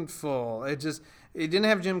painful. It didn't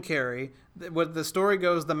have Jim Carrey. What the story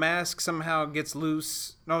goes, the mask somehow gets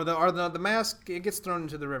loose. The mask, it gets thrown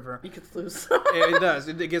into the river. It gets loose. It does.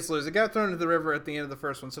 It gets loose. It got thrown into the river at the end of the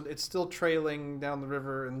first one, so it's still trailing down the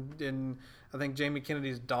river, and I think Jamie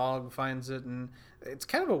Kennedy's dog finds it, and it's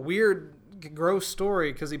kind of a weird, gross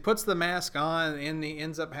story because he puts the mask on and he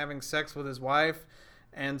ends up having sex with his wife,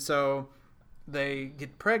 and so they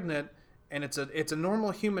get pregnant, and it's a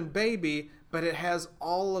normal human baby, but it has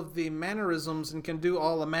all of the mannerisms and can do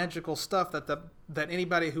all the magical stuff that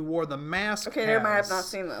anybody who wore the mask has. Never mind, I've not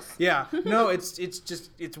seen this. Yeah, no,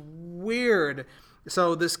 it's weird.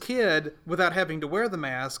 So this kid, without having to wear the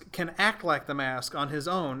mask, can act like the mask on his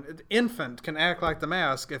own. An infant can act like the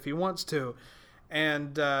mask if he wants to,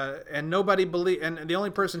 and nobody and the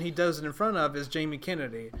only person he does it in front of is Jamie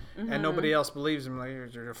Kennedy, and nobody else believes him.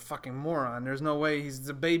 Like, you're a fucking moron. There's no way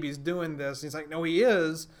the baby's doing this. He's like, no, he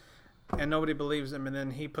is, and nobody believes him. And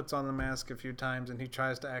then he puts on the mask a few times, and he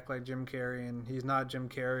tries to act like Jim Carrey, and he's not Jim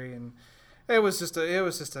Carrey, and it was just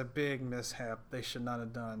a big mishap. They should not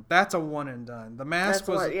have done. That's a one and done. The Mask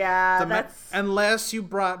unless you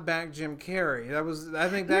brought back Jim Carrey. I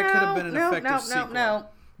think that could have been an effective sequel. No.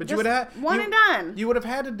 But just you would have and done. You would have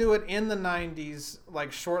had to do it in the 90s,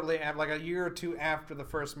 like shortly after, like a year or two after the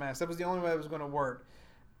first Mask. That was the only way it was going to work.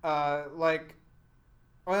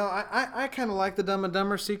 Well, I kind of like the Dumb and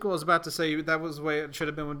Dumber sequel. I was about to say that was the way it should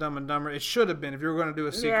have been with Dumb and Dumber. It should have been if you were going to do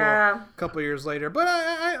a sequel a couple years later. But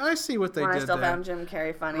I see what they did there. I still found Jim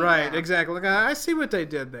Carrey funny. Right, exactly. Like, I see what they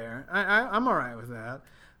did there. I'm all right with that.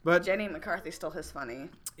 But Jenny McCarthy stole his funny.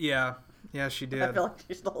 Yeah, she did. I feel like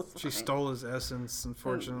she stole his funny. She stole his essence,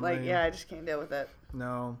 unfortunately. I just can't deal with it.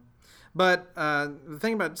 No. But the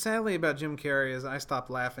thing sadly about Jim Carrey is I stopped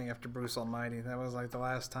laughing after Bruce Almighty. That was like the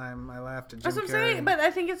last time I laughed at Jim Carrey. That's what I'm saying, but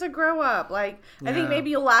I think it's a grow up. I think maybe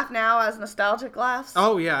you'll laugh now as nostalgic laughs.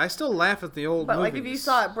 Oh yeah, I still laugh at the old movies. But if you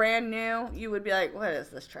saw it brand new, you would be like, "What is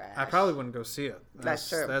this trash?" I probably wouldn't go see it. That's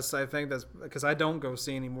true. I think that's because I don't go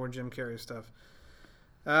see any more Jim Carrey stuff.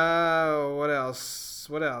 What else?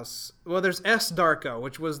 Well, there's S. Darko,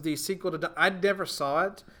 which was the sequel to... I never saw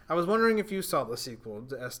it. I was wondering if you saw the sequel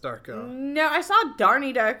to S. Darko. No, I saw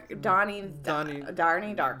Darnie Darko.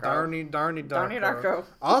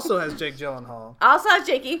 Also has Jake Gyllenhaal. Also has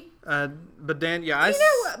Jakey. But Dan,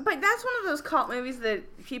 but that's one of those cult movies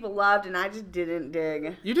that people loved and I just didn't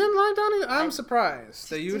dig. You didn't like Donnie? I'm surprised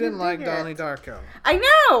that you didn't like Donnie Darko. I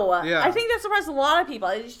know. Yeah. I think that surprised a lot of people.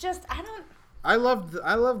 It's just, I loved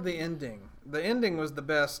the ending. The ending was the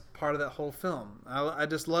best part of that whole film. I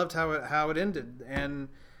just loved how it ended,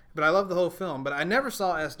 but I loved the whole film. But I never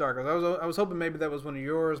saw S. Darko. I was hoping maybe that was one of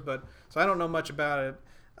yours, so I don't know much about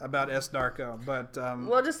S. Darko. But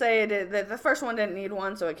we'll just say the first one didn't need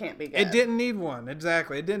one, so it can't be good. It didn't need one,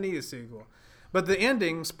 exactly. It didn't need a sequel. But the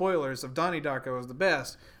ending, spoilers, of Donnie Darko was the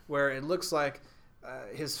best, where it looks like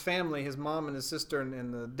his family, his mom and his sister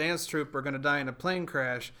and the dance troupe are going to die in a plane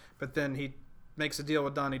crash, but then he makes a deal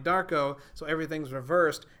with Donnie Darko, so everything's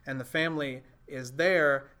reversed, and the family is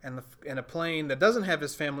there, and in a plane that doesn't have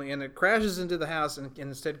his family in it crashes into the house and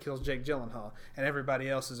instead kills Jake Gyllenhaal, and everybody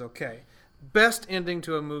else is okay. Best ending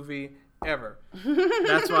to a movie ever.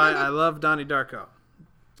 That's why I love Donnie Darko.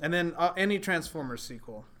 And then any Transformers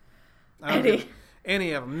sequel.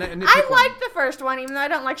 Any of them. I like the first one, even though I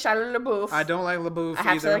don't like Shia LaBeouf. I don't like LaBeouf either.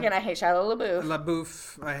 I have to look, and I hate Shia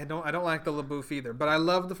LaBeouf. I don't like the LaBeouf either, but I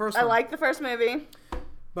love the first one. I like the first movie.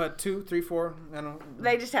 But 2, 3, 4, I don't...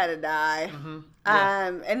 They just had to die. Mm-hmm.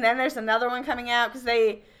 Yeah. And then there's another one coming out, because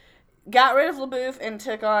they got rid of LaBeouf and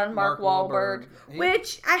took on Mark Wahlberg.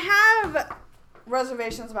 Which, I have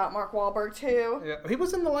reservations about Mark Wahlberg, too. Yeah, he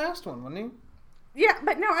was in the last one, wasn't he? Yeah,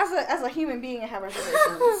 but no, as a human being, I have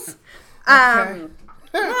reservations. Okay.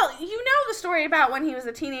 Well, you know the story about when he was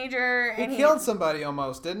a teenager and he killed somebody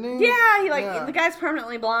almost, didn't he? Yeah, the guy's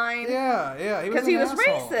permanently blind. Yeah, because he was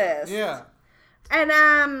racist. Yeah,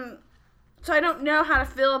 and so I don't know how to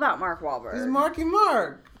feel about Mark Wahlberg. He's Marky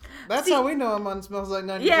Mark. That's how we know him on Smells Like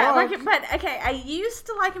 90 Yeah, but okay, I used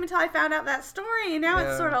to like him until I found out that story, and now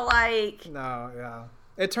it's sort of like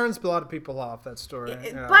it turns a lot of people off, that story.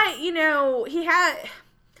 But he had.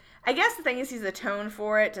 I guess the thing is he's atoned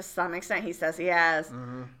for it to some extent. He says he has.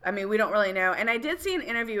 Mm-hmm. I mean, we don't really know. And I did see an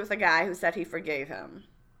interview with a guy who said he forgave him.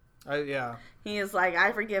 He is like,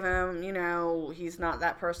 I forgive him. He's not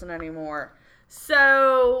that person anymore.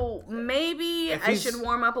 So maybe I should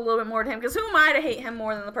warm up a little bit more to him. Because who am I to hate him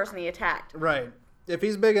more than the person he attacked? Right. If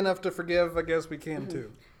he's big enough to forgive, I guess we can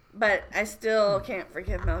too. But I still can't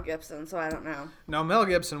forgive Mel Gibson, so I don't know. No, Mel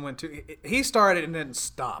Gibson went too... He started and didn't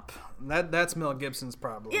stop. That's Mel Gibson's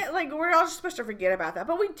problem. Yeah, we're all just supposed to forget about that.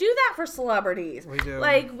 But we do that for celebrities. We do.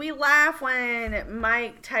 We laugh when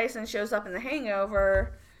Mike Tyson shows up in The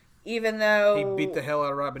Hangover, even though... He beat the hell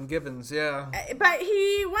out of Robin Givens, yeah. But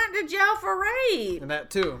he went to jail for rape. And that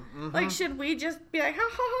too. Mm-hmm. Should we just be like, ha,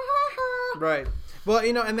 ha, ha, ha? Right. Well,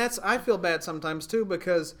 and that's... I feel bad sometimes too,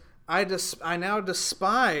 because... I now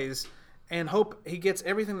despise and hope he gets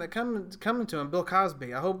everything that coming to him. Bill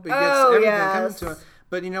Cosby. I hope he gets everything coming to him.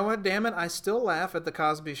 But you know what? Damn it! I still laugh at the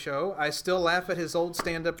Cosby Show. I still laugh at his old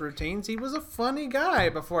stand-up routines. He was a funny guy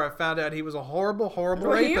before I found out he was a horrible, horrible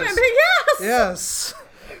rapist. Yes.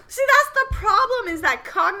 See, that's the problem. Is that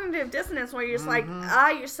cognitive dissonance where you're just like,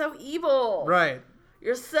 you're so evil. Right.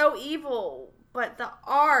 You're so evil. But the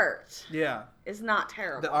art is not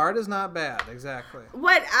terrible. The art is not bad, exactly.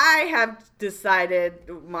 What I have decided,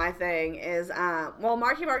 my thing is,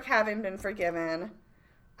 Marky Mark having been forgiven,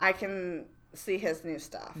 I can see his new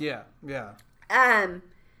stuff. Yeah. I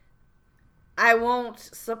won't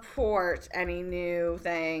support any new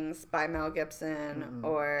things by Mel Gibson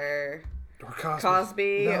or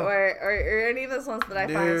Cosby or any of those ones that I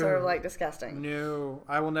find sort of disgusting. No,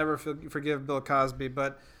 I will never forgive Bill Cosby,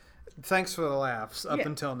 but... Thanks for the laughs up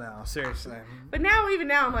until now. Seriously. But even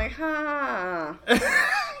now, I'm like,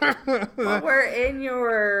 well, we're in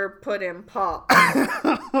your pudding pop.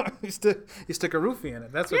 you stick a roofie in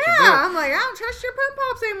it. That's what you do. Yeah, I'm like, I don't trust your pudding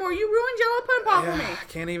pops anymore. You ruined Jello pudding pop for me. I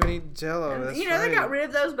can't even eat Jello. That's they got rid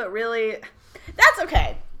of those, but really, that's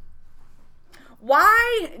okay.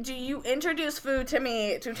 Why do you introduce food to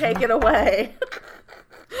me to take it away?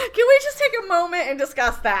 Can we just take a moment and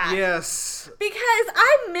discuss that? Yes. Because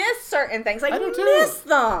I miss certain things. Like, I do too. miss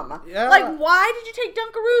them. Yeah. Like, why did you take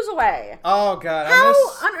Dunkaroos away? Oh, God. How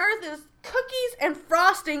on earth is cookies and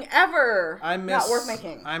frosting ever not worth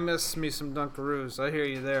making? I miss me some Dunkaroos. I hear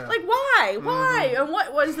you there. Like, why? Mm-hmm. Why? And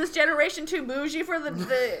what was this generation too bougie for the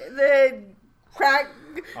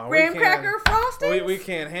graham cracker frostings? We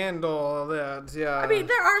can't handle all that, yeah. I mean,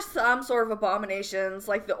 there are some sort of abominations,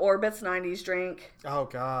 like the Orbit's 90s drink. Oh,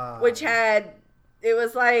 God. Which it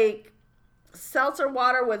was like seltzer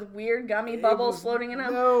water with weird gummy bubbles floating in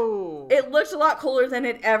them. No. It looked a lot cooler than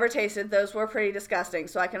it ever tasted. Those were pretty disgusting,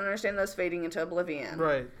 so I can understand those fading into oblivion.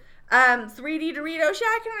 Right. 3D Doritos, yeah,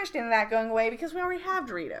 I can understand that going away because we already have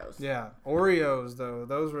Doritos. Yeah. Oreos, though,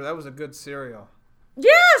 that was a good cereal.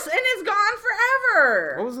 Yes, and it's gone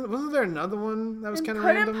forever. What was it? Wasn't there another one that was kind of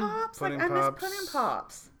Pudding random? Pops? Pudding Pops. I Pops. miss Pudding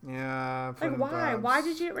Pops. Yeah, Pudding Like, why? Pops. Why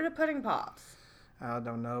did you get rid of Pudding Pops? I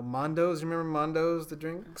don't know. Mondos, you remember Mondos, the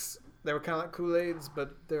drinks? They were kind of like Kool-Aids,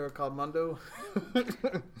 but they were called Mondo.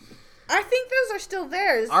 I think those are still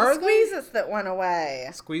there. It's Are the Squeeze-Its that went away.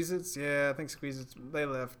 Squeeze-Its? Yeah, I think Squeeze-Its, they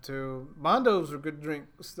left too. Mondos were good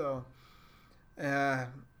drinks, though. I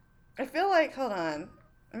feel like, hold on.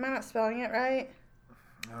 Am I not spelling it right?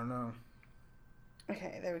 I don't know.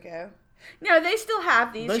 Okay, there we go. No, they still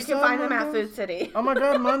have these. You can find them at Food City. Oh my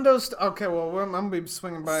God, Mondos. Okay, well, I'm going to be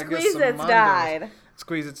swinging by, I guess, some Mondos. Squeeze-Its died.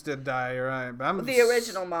 Squeeze-Its did die, you're right. But I'm the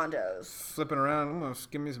original Mondos. Flipping around, I'm going to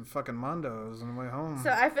give me some fucking Mondos on the way home.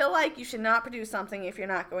 So I feel like you should not produce something if you're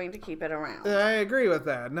not going to keep it around. I agree with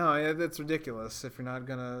that. No, that's ridiculous if you're not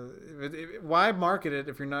going to... Why market it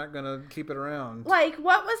if you're not going to keep it around? Like,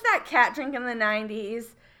 what was that cat drink in the 90s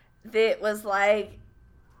that was like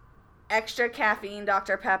extra caffeine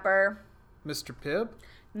Dr. Pepper? Mr. Pibb?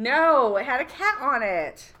 No, it had a cat on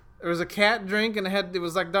it. There was a cat drink and it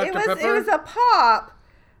was like Dr. Pepper? It was a pop,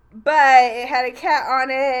 but it had a cat on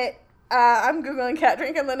it. I'm Googling cat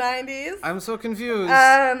drink in the 90s. I'm so confused.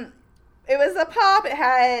 It was a pop. It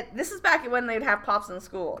had... This is back when they'd have pops in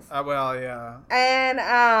schools. Well, yeah. And,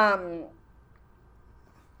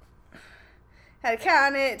 had a cat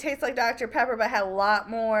on it. It tastes like Dr. Pepper, but had a lot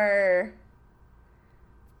more...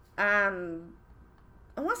 I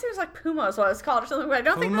want to say it was like Puma is what it's called or something, but I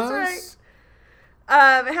don't think that's right.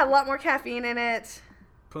 It had a lot more caffeine in it.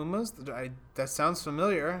 Pumas? That sounds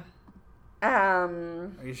familiar.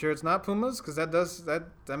 Are you sure it's not Pumas? Because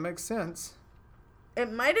that makes sense.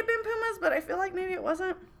 It might have been Pumas, but I feel like maybe it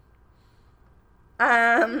wasn't.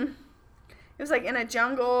 It was like in a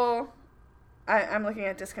jungle. I'm looking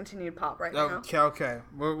at discontinued pop right now. Okay.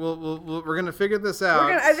 We're gonna figure this out.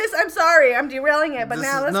 I'm sorry, I'm derailing it, but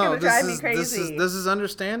that's gonna drive me crazy. This is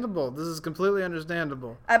understandable. This is completely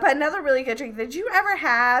understandable. But another really good drink. Did you ever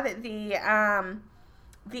have the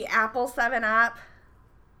apple 7-Up?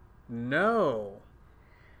 No.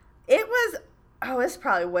 It was. Oh, it's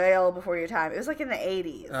probably way old before your time. It was like in the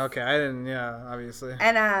 80s. Okay, I didn't. Yeah, obviously.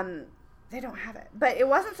 And they don't have it, but it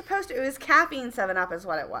wasn't supposed to. It was caffeine 7-Up is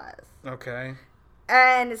what it was. Okay.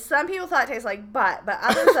 And some people thought it tasted like butt, but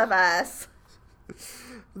others of us.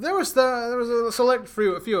 There was a select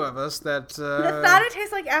few of us that thought it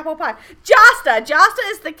tasted like apple pie. Josta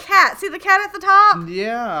is the cat. See the cat at the top?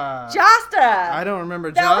 Yeah. Josta. I don't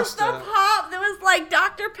remember Josta. That was the pop. That was like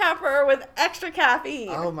Dr. Pepper with extra caffeine.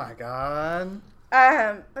 Oh my God.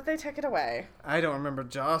 But they took it away. I don't remember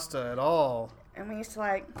Josta at all. And we used to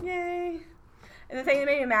like, yay. And the thing that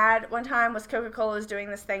made me mad one time was Coca-Cola was doing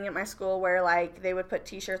this thing at my school where, like, they would put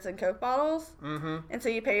T-shirts in Coke bottles. Mm-hmm. And so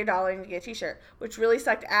you pay your $1 and you get a T-shirt, which really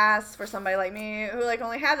sucked ass for somebody like me who, like,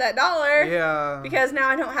 only had that $1. Yeah. Because now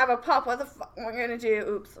I don't have a pop. What the fuck am I going to do?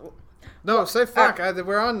 Oops. No, say fuck.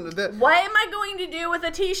 We're on the... What am I going to do with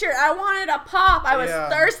a T-shirt? I wanted a pop. I was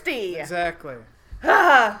thirsty. Exactly.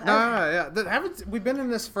 Yeah. We've been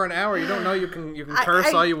in this for an hour. You don't know you can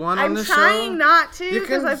curse all you want on this show. I'm trying not to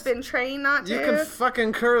because I've been trained not to. You can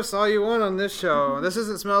fucking curse all you want on this show. This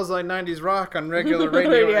isn't Smells Like 90s Rock on regular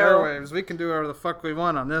radio airwaves. We can do whatever the fuck we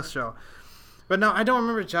want on this show. But no, I don't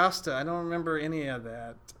remember Josta. I don't remember any of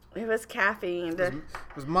that. It was caffeine. It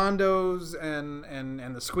was Mondos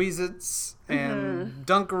and the Squeeze-Its and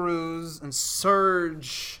Dunkaroos and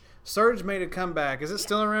Surge. Surge made a comeback. Is it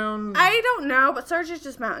still around? I don't know, but Surge is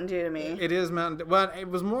just Mountain Dew to me. It is Mountain Dew. Well, it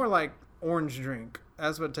was more like orange drink.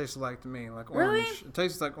 That's what it tasted like to me, like orange. Really? It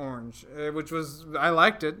tastes like orange, which was, I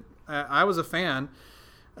liked it. I was a fan,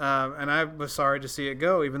 and I was sorry to see it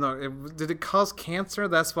go. Even though did it cause cancer?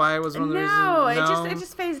 That's why it was one of the reasons. No, it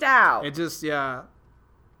just phased out. It just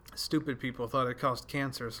stupid people thought it caused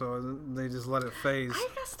cancer, so they just let it phase. I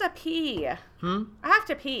have to pee. I have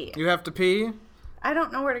to pee. You have to pee? I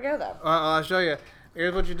don't know where to go, though. I'll show you.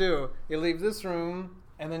 Here's what you do. You leave this room,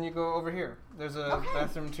 and then you go over here. There's a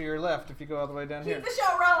bathroom to your left if you go all the way down here. Keep the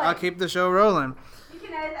show rolling. I'll keep the show rolling. You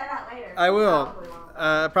can edit that out later. I will.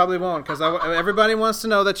 Probably won't, because everybody wants to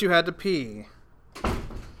know that you had to pee.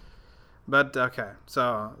 But, okay.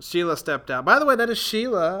 So, Shiela stepped out. By the way, that is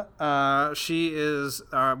Shiela. She is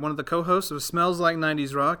one of the co-hosts of Smells Like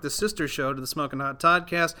 90s Rock, the sister show to the Smokin Hot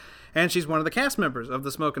Toddcast. And she's one of the cast members of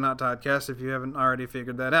the Smokin Hot Toddcast, if you haven't already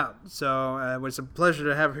figured that out. So, it's a pleasure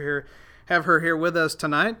to have her here with us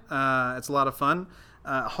tonight. It's a lot of fun.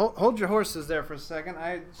 Hold your horses there for a second.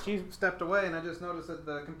 She stepped away, and I just noticed that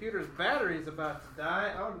the computer's battery is about to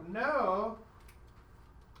die. Oh, no.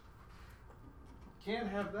 Can't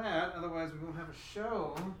have that, otherwise we won't have a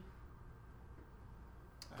show.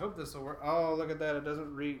 I hope this will work. Oh, look at that. It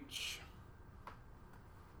doesn't reach.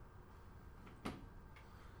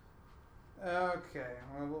 Okay,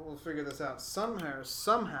 well, we'll figure this out.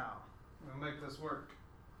 Somehow, we'll make this work.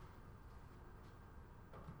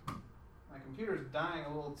 My computer's dying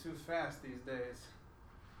a little too fast these days.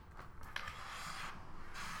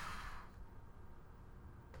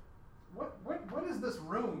 What is this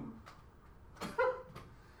room?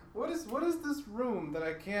 What is this room that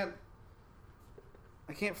I can't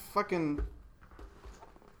fucking...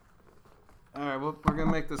 Alright, well, we're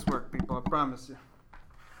gonna make this work, people, I promise you.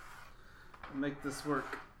 I'll make this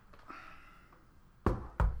work.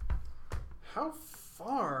 How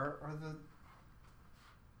far are the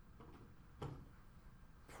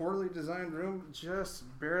poorly designed room? Just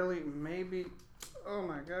barely, maybe... Oh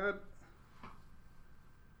my god.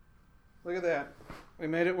 Look at that. We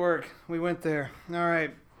made it work. We went there.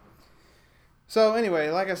 Alright. So anyway,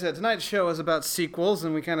 like I said, tonight's show is about sequels,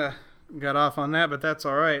 and we kind of got off on that, but that's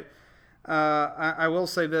all right. I will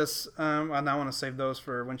say this, and I want to save those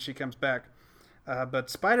for when she comes back. But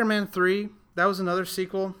Spider-Man 3, that was another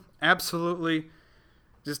sequel. Absolutely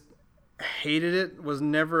just hated it. Was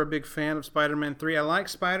never a big fan of Spider-Man 3. I like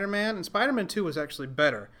Spider-Man, and Spider-Man 2 was actually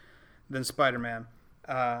better than Spider-Man.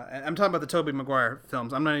 I'm talking about the Tobey Maguire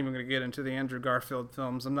films. I'm not even going to get into the Andrew Garfield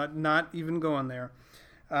films. I'm not even going there.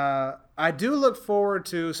 I do look forward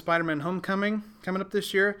to Spider-Man Homecoming coming up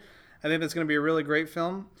this year. I think that's going to be a really great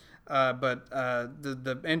film. But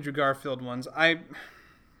the Andrew Garfield ones, I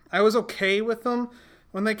was okay with them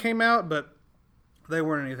when they came out, but they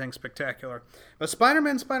weren't anything spectacular. But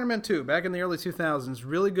Spider-Man 2, back in the early 2000s,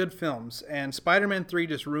 really good films. And Spider-Man 3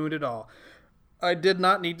 just ruined it all. I did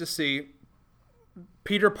not need to see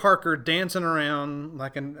Peter Parker dancing around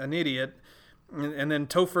like an idiot, and then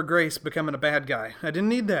Topher Grace becoming a bad guy. I didn't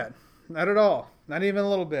need that. Not at all. Not even a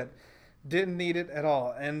little bit. Didn't need it at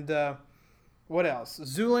all. And what else?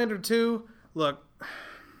 Zoolander 2. Look,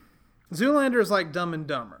 Zoolander is like Dumb and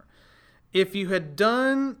Dumber. If you had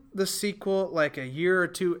done the sequel like a year or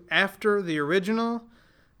two after the original,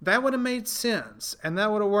 that would have made sense, and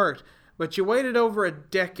that would have worked. But you waited over a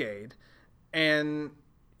decade, and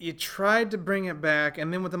you tried to bring it back,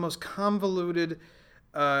 and then with the most convoluted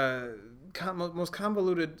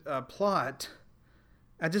plot,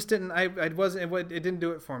 I just didn't. It didn't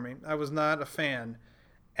do it for me. I was not a fan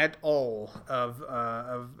at all of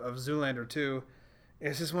Zoolander 2.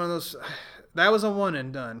 It's just one of those. That was a one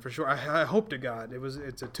and done for sure. I hope to God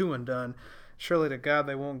it's a two and done. Surely to God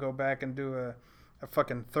they won't go back and do a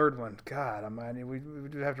fucking third one. God Almighty, we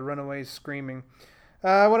would have to run away screaming.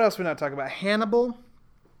 What else we not talking about? Hannibal.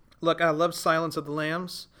 Look, I love Silence of the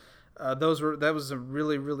Lambs. That was a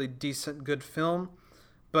really, really decent, good film.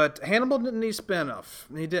 But Hannibal didn't need a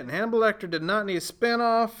spinoff. He didn't. Hannibal Lecter did not need a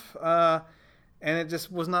spinoff, and it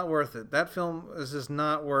just was not worth it. That film is just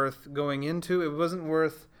not worth going into. It wasn't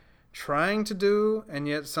worth trying to do, and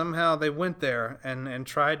yet somehow they went there and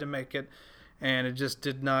tried to make it, and it just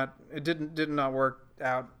did not work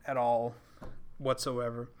out at all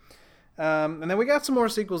whatsoever. And then we got some more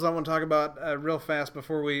sequels I want to talk about real fast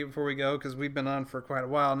before we go, because we've been on for quite a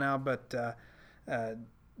while now. But I'll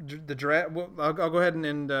go ahead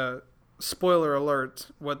and spoiler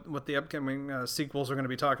alert what the upcoming sequels are going to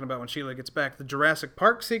be talking about when Shiela gets back. The Jurassic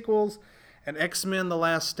Park sequels and X-Men: The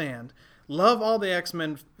Last Stand. Love all the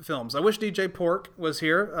X-Men films. I wish DJ Pork was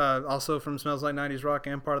here, also from Smells Like 90s Rock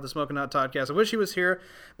and part of the Smokin Hot Toddcast. I wish he was here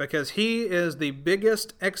because he is the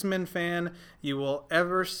biggest X-Men fan you will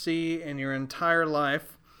ever see in your entire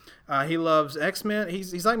life. He loves X-Men.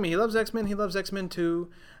 He's like me. He loves X-Men. He loves X-Men 2.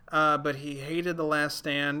 But he hated The Last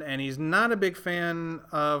Stand, and he's not a big fan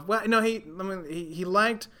of... Well, no, he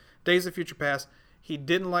liked Days of Future Past. He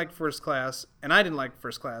didn't like First Class, and I didn't like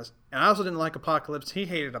First Class. And I also didn't like Apocalypse. He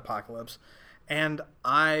hated Apocalypse. And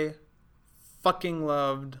I fucking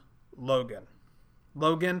loved Logan.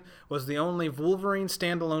 Logan was the only Wolverine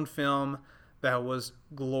standalone film that was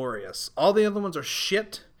glorious. All the other ones are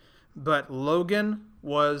shit, but Logan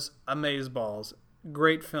was amazeballs.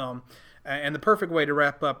 Great film. And the perfect way to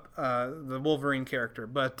wrap up the Wolverine character.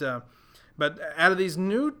 But out of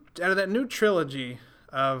that new trilogy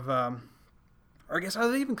of... or I guess,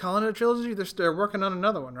 are they even calling it a trilogy? They're working on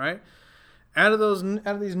another one, right? Out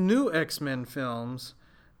of these new X-Men films,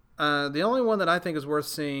 the only one that I think is worth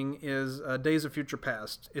seeing is Days of Future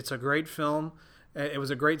Past. It's a great film. It was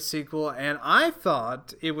a great sequel, and I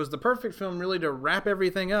thought it was the perfect film really to wrap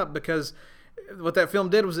everything up, because what that film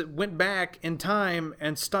did was it went back in time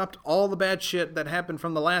and stopped all the bad shit that happened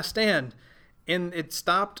from The Last Stand. And it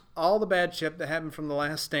stopped all the bad shit that happened from The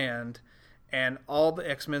Last Stand, and all the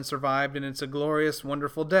X-Men survived, and it's a glorious,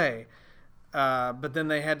 wonderful day. But then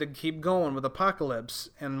they had to keep going with Apocalypse,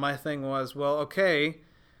 and my thing was, well, okay,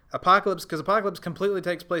 Apocalypse, because Apocalypse completely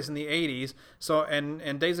takes place in the 80s, so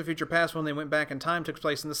and Days of Future Past, when they went back in time, took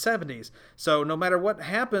place in the 70s. So no matter what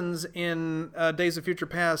happens in Days of Future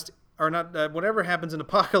Past, or not, whatever happens in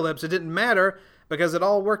Apocalypse, it didn't matter, because it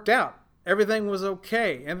all worked out. Everything was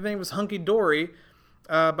okay. Everything was hunky-dory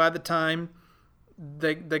by the time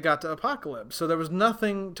they got to Apocalypse. So there was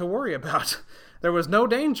nothing to worry about. There was no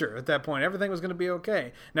danger at that point. Everything was going to be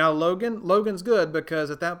okay. Now Logan's good,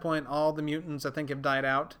 because at that point all the mutants, I think, have died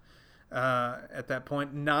out at that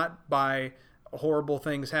point, not by horrible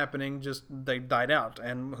things happening, just they died out,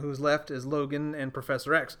 and who's left is Logan and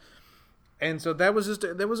Professor X. And so that was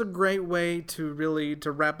a great way to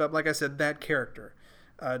wrap up, like I said, that character,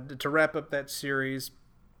 to wrap up that series.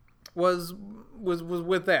 Was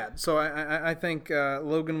with that. So I think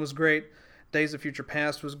Logan was great. Days of Future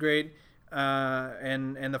Past was great.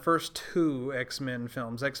 And the first two X-Men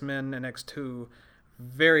films, X-Men and X2,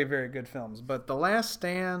 very, very good films. But The Last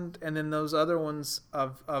Stand and then those other ones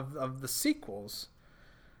of the sequels,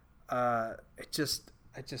 I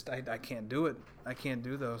can't do it. I can't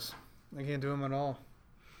do those. I can't do them at all.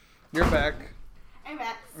 You're back. I'm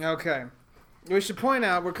back. Okay. We should point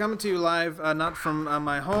out we're coming to you live, not from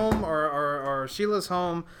my home or Sheila's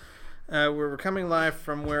home. We're coming live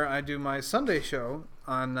from where I do my Sunday show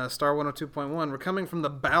on Star 102.1. We're coming from the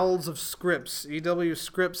bowels of Scripps, EW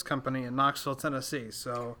Scripps Company in Knoxville, Tennessee.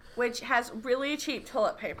 Which has really cheap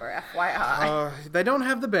toilet paper, FYI. They don't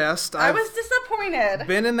have the best. I was disappointed.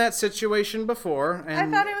 Been in that situation before. And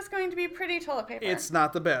I thought it was going to be pretty toilet paper. It's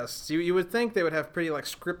not the best. You would think they would have pretty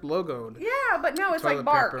Script logoed. Yeah, but no, it's like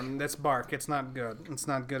bark. Paper. That's bark. It's not good. It's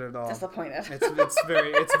not good at all. Disappointed.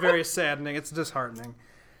 It's very saddening. It's disheartening.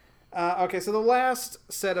 Okay, so the last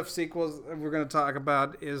set of sequels we're going to talk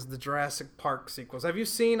about is the Jurassic Park sequels. Have you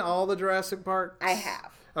seen all the Jurassic Parks? I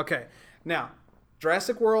have. Okay, now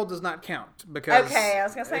Jurassic World does not count because. Okay, I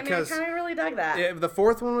was going to say, I kind of really dug that. The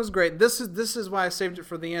fourth one was great. This is why I saved it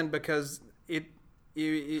for the end, because it.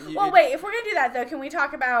 Well, wait. If we're going to do that, though, can we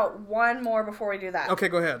talk about one more before we do that? Okay,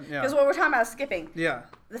 go ahead. Yeah. Because what we're talking about is skipping. Yeah.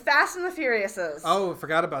 The Fast and the Furiouses. Oh,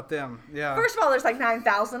 forgot about them. Yeah. First of all, there's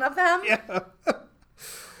 9,000 of them. Yeah.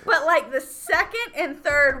 But the second and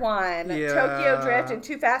third one, Tokyo Drift and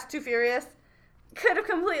Too Fast, Too Furious, could have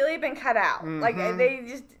completely been cut out. Mm-hmm. They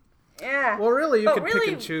just, yeah. Well, really, you could pick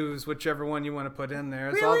and choose whichever one you want to put in there.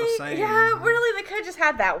 It's all the same. Yeah, really, they could have just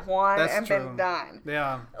had that one been done.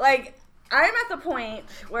 Yeah. I'm at the point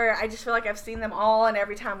where I just feel like I've seen them all, and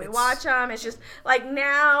every time we watch them, it's just,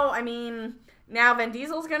 now Vin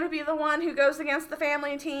Diesel's going to be the one who goes against the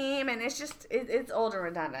family team, and it's just, it's old and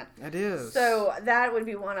redundant. It is. So that would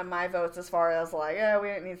be one of my votes as far as we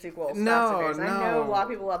don't need sequels. No. I know a lot of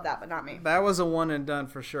people love that, but not me. That was a one and done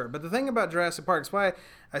for sure. But the thing about Jurassic Park, is why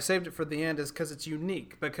I saved it for the end, is because it's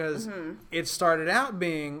unique. Because it started out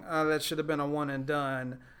being, that should have been a one and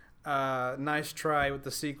done. Nice try with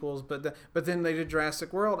the sequels, but then they did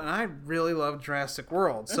Jurassic World, and I really loved Jurassic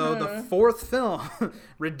World. So the fourth film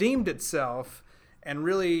redeemed itself and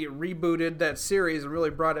really rebooted that series and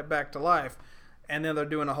really brought it back to life. And then they're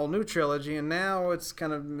doing a whole new trilogy, and now we'll see.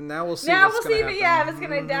 Now we'll see if it's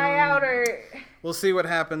gonna die out or. We'll see what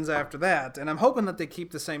happens after that, and I'm hoping that they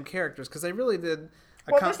keep the same characters, because they really did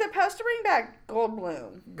Well, they're supposed to bring back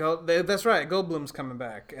Goldblum. That's right. Goldblum's coming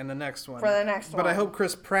back in the next one. For the next one. But I hope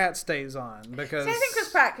Chris Pratt stays on because... See, I think Chris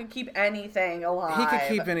Pratt could keep anything alive. He could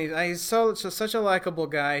keep anything. He's such a likable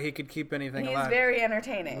guy. He could keep anything alive. He's very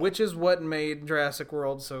entertaining. Which is what made Jurassic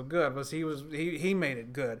World so good. He made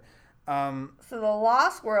it good. So the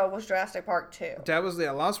Lost World was Jurassic Park 2. That was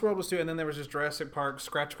Lost World was 2, and then there was just Jurassic Park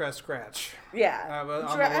Scratch. Yeah.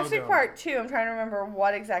 Jurassic Park 2, I'm trying to remember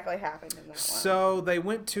what exactly happened in that one. So they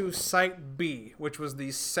went to Site B, which was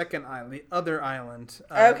the second island, the other island.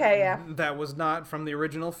 Okay, yeah. That was not from the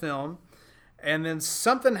original film. And then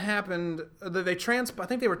something happened. I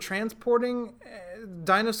think they were transporting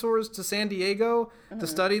dinosaurs to San Diego to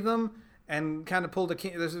study them. And kind of pulled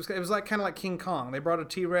it was kind of like King Kong. They brought a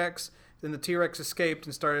T-Rex, then the T-Rex escaped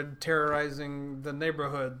and started terrorizing the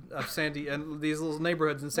neighborhood of and these little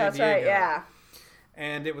neighborhoods in San Diego. That's right, yeah.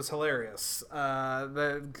 And it was hilarious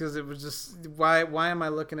because it was just why am I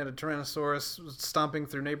looking at a Tyrannosaurus stomping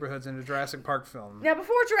through neighborhoods in a Jurassic Park film? Now,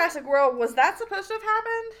 before Jurassic World, was that supposed to have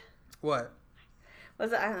happened? What?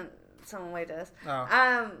 Was it? Someone wait this.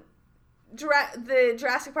 Oh. The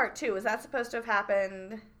Jurassic Park 2, was that supposed to have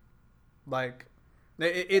happened? Like,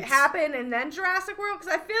 it happened and then Jurassic World?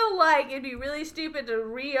 Because I feel like it'd be really stupid to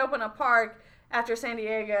reopen a park after San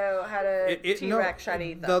Diego had a T-Rex try to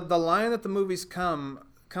eat them. The line that the movies come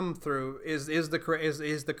through is the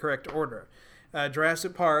correct order.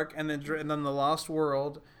 Jurassic Park and then the Lost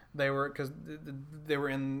World. They were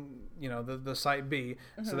in the Site B,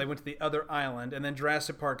 so they went to the other island, and then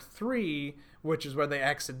Jurassic Park 3, which is where they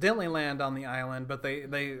accidentally land on the island, but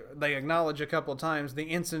they acknowledge a couple of times the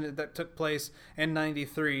incident that took place in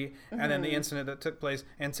 '93, and then the incident that took place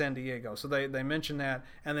in San Diego. So they mention that,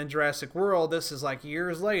 and then Jurassic World. This is like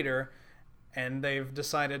years later, and they've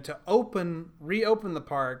decided to reopen the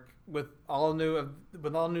park with all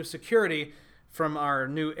new security from our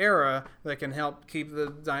new era that can help keep the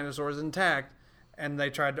dinosaurs intact, and they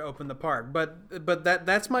tried to open the park. But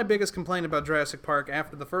that's my biggest complaint about Jurassic Park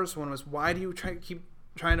after the first one was, why do you keep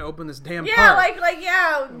trying to open this damn park?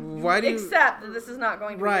 Why do you accept that this is not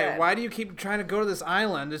going to be good? Why do you keep trying to go to this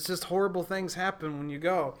island? It's just horrible things happen when you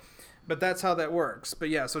go. But that's how that works. But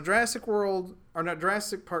yeah, so Jurassic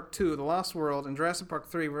Park 2, The Lost World, and Jurassic Park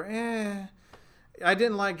 3 were I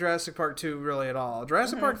didn't like Jurassic Park 2 really at all.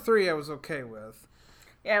 Jurassic Park 3 I was okay with.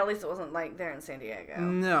 Yeah, at least it wasn't like there in San Diego.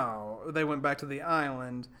 No, they went back to the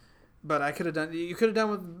island, but you could have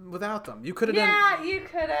done without them. You could have you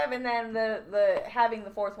could have, and then the having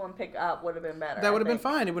the fourth one pick up would have been better. That would have been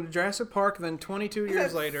fine. It went to Jurassic Park, then 22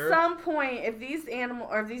 years later. At some point, if these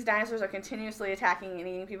these dinosaurs are continuously attacking and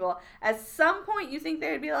eating people, at some point you think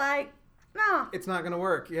they would be like, no. It's not going to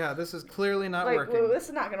work. Yeah, this is clearly not working. Well, this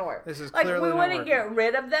is not going to work. This is clearly not working. We wouldn't get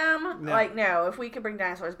rid of them. No. No, if we could bring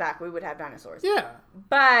dinosaurs back, we would have dinosaurs. Yeah.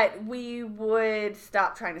 But we would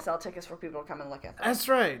stop trying to sell tickets for people to come and look at them. That's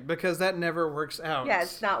right, because that never works out. Yeah,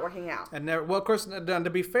 it's not working out. Well, of course, to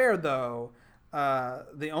be fair, though,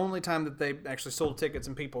 the only time that they actually sold tickets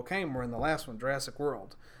and people came were in the last one, Jurassic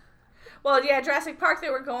World. Well, yeah, Jurassic Park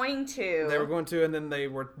they were going to. And then they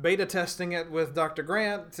were beta testing it with Dr.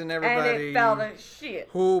 Grant and everybody. And it fell to shit.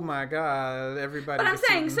 Oh my God, everybody. But I'm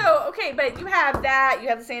saying, but you have that, you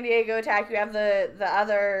have the San Diego attack, you have the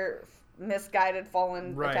other misguided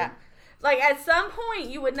fallen attack. Like, at some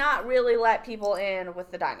point, you would not really let people in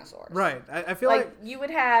with the dinosaurs. Right. I feel like you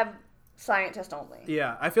would have scientists only.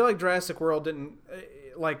 Yeah, I feel like Jurassic World didn't...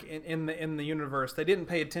 Like in the universe, they didn't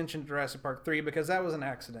pay attention to Jurassic Park 3 because that was an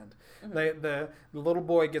accident. The little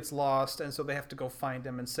boy gets lost, and so they have to go find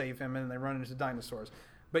him and save him, and they run into dinosaurs.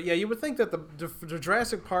 But yeah, you would think that the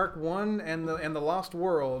Jurassic Park 1 and the Lost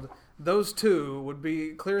World, those two would be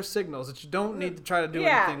clear signals that you don't need to try to do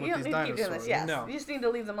anything with these dinosaurs. Keep doing this, yes. No, you just need to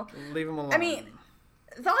leave them alone. Leave them alone. I mean,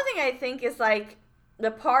 the only thing I think is like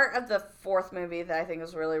the part of the fourth movie that I think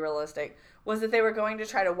was really realistic was that they were going to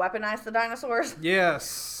try to weaponize the dinosaurs.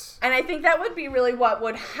 Yes. And I think that would be really what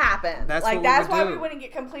would happen. That's why we wouldn't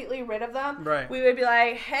get completely rid of them. Right. We would be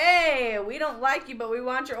like, hey, we don't like you, but we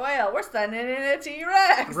want your oil. We're sending in a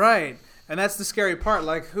T-Rex. Right. And that's the scary part.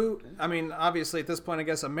 Like, obviously at this point, I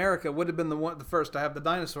guess America would have been the first to have the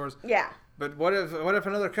dinosaurs. Yeah. But what if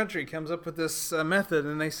another country comes up with this method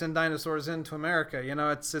and they send dinosaurs into America?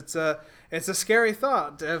 It's a scary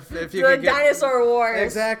thought. If you could get dinosaur wars.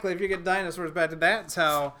 Exactly. If you get dinosaurs back, that's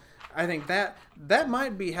how I think that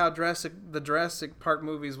might be how the Jurassic Park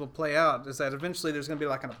movies will play out. Is that eventually there's going to be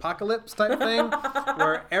like an apocalypse type thing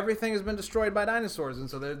where everything has been destroyed by dinosaurs, and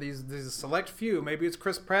so there are these select few. Maybe it's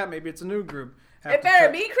Chris Pratt. Maybe it's a new group. It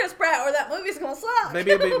better be Chris Pratt or that movie's gonna suck.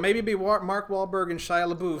 Maybe be Mark Wahlberg and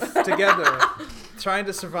Shia LaBeouf together trying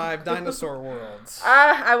to survive dinosaur worlds.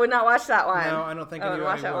 I would not watch that one. No, I don't think I would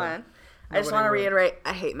watch that one. I just want to reiterate,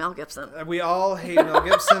 I hate Mel Gibson. We all hate Mel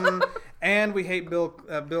Gibson, and we hate Bill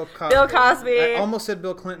Cosby. Bill Cosby. I almost said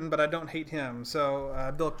Bill Clinton, but I don't hate him.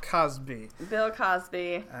 So Bill Cosby. Bill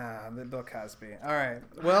Cosby. Bill Cosby. All right.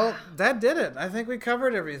 Well, that did it. I think we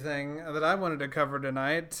covered everything that I wanted to cover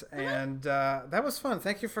tonight, and that was fun.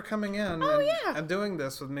 Thank you for coming in and doing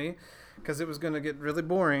this with me. Because it was going to get really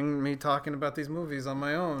boring, me talking about these movies on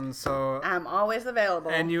my own. So I'm always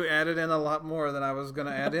available. And you added in a lot more than I was going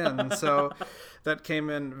to add in. So that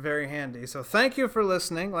came in very handy. So thank you for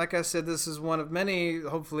listening. Like I said, this is one of many,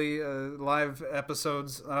 hopefully, live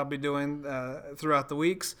episodes I'll be doing throughout the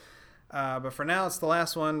weeks. But for now, it's the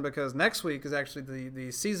last one because next week is actually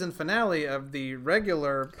the season finale of the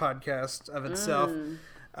regular podcast of itself.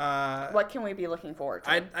 What can we be looking forward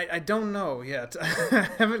to? I don't know yet. I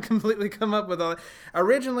haven't completely come up with all.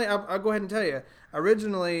 Originally, I'll go ahead and tell you.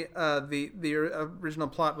 Originally, the original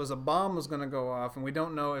plot was a bomb was going to go off, and we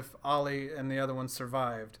don't know if Ollie and the other one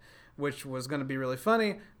survived, which was going to be really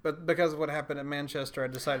funny. But because of what happened at Manchester, I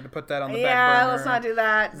decided to put that on the back burner. Yeah, let's not do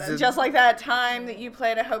that. Just like that time that you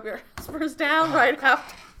played I Hope Your Husband's Down right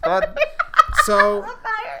after. So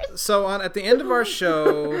at the end of our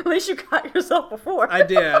show, at least you caught yourself before. I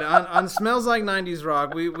did on Smells Like 90s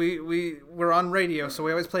Rock. We're on radio, so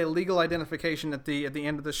we always play legal identification at the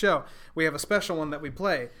end of the show. We have a special one that we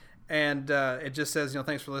play, and it just says,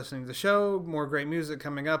 thanks for listening to the show. More great music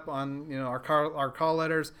coming up on our call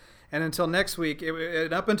letters. And until next week,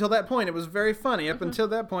 up until that point, it was very funny. Up until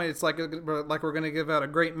that point, it's like we're going to give out a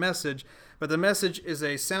great message. But the message is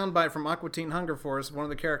a soundbite from Aqua Teen Hunger Force, one of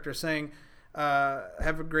the characters saying,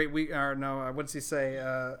 have a great week, or no, what does he say?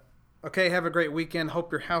 Okay, have a great weekend, hope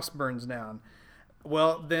your house burns down.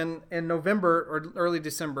 Well, then in November or early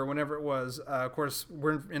December, whenever it was, of course,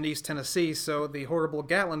 we're in East Tennessee, so the horrible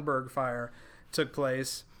Gatlinburg fire took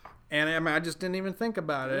place. And I just didn't even think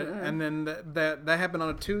about it. Mm-hmm. And then that happened on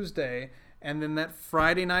a Tuesday. And then that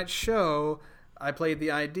Friday night show, I played the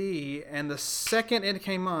ID. And the second it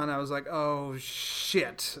came on, I was like, oh,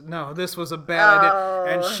 shit. No, this was a bad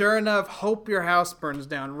idea. And sure enough, hope your house burns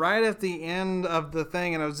down right at the end of the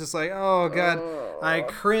thing. And I was just like, oh, God. I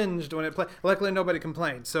cringed when it played. Luckily, nobody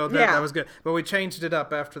complained. So that was good. But we changed it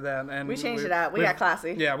up after that. And we changed it up. We got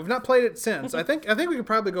classy. Yeah, we've not played it since. I think we could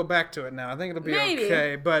probably go back to it now. I think it'll be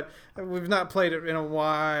okay. But we've not played it in a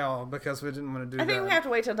while because we didn't want to do that. I think we have to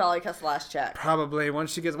wait till Dolly cuts the last check. Probably.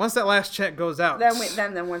 Once that last check goes out.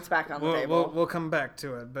 Then once back on the table. We'll come back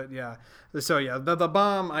to it. But yeah. So yeah, the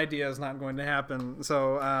bomb idea is not going to happen.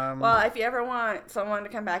 So well, if you ever want someone to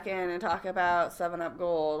come back in and talk about 7-Up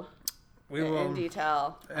Gold we will in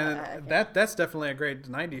detail. And that's definitely a great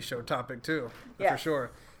 90s show topic too. Yes. For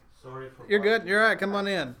sure. Sorry for You're good. You're all right. Come on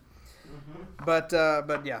in. Mm-hmm.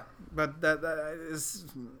 But yeah. But that is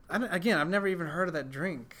I've never even heard of that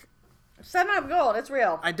drink. 7-Up Gold, it's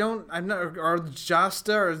real. I'm not, or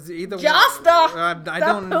Josta, or either Josta! one. I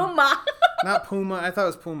don't. Puma. Not Puma. I thought it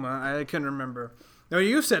was Puma. I couldn't remember. No,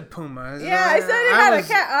 you said Puma. Yeah, I said it had a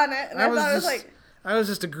cat on it, and I thought it was like. I was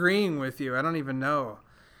just agreeing with you. I don't even know.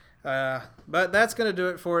 But that's going to do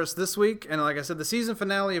it for us this week. And like I said, the season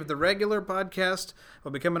finale of the regular podcast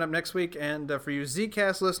will be coming up next week. And for you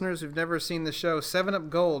Zcast listeners who've never seen the show,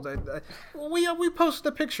 7-Up Gold, we posted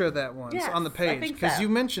a picture of that once on the page because you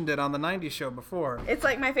mentioned it on the 90s show before. It's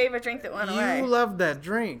like my favorite drink that went away. You loved that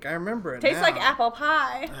drink. I remember it. Tastes like apple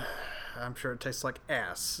pie. I'm sure it tastes like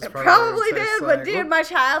ass. It probably did, but dude, my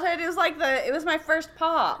childhood, it was my first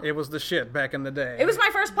pop. It was the shit back in the day. It was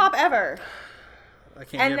my first pop ever.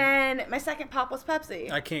 Then my second pop was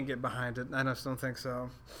Pepsi. I can't get behind it. I just don't think so.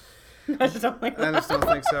 I just don't think so.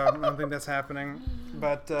 I don't think that's happening.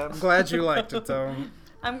 But I'm glad you liked it, though.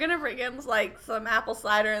 I'm going to bring in some apple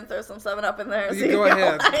cider and throw some 7-Up in there. You go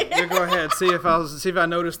ahead. You go ahead. See if I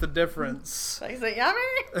notice the difference. Is it yummy?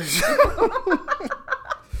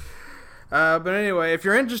 But anyway, if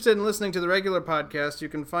you're interested in listening to the regular podcast, you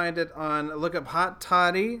can find it look up Hot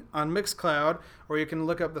Toddy on Mixcloud, or you can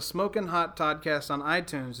look up the Smokin Hot Toddcast on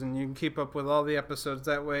iTunes, and you can keep up with all the episodes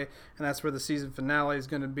that way, and that's where the season finale is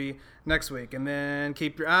going to be next week. And then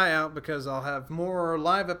keep your eye out, because I'll have more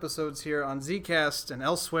live episodes here on Zcast and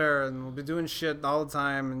elsewhere, and we'll be doing shit all the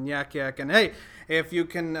time, and yak. And hey, if you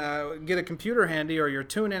can get a computer handy, or your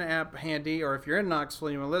TuneIn app handy, or if you're in Knoxville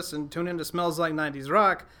and you want to listen, tune in to Smells Like 90s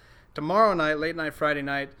Rock. Tomorrow night, late night Friday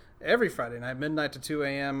night, every Friday night, midnight to 2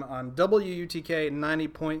 a.m. on WUTK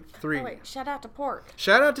 90.3. Oh, wait, shout out to Pork.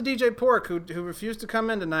 Shout out to DJ Pork, who refused to come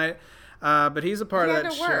in tonight, but he's a part of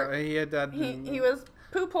that show. He was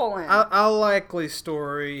Poop holing. A likely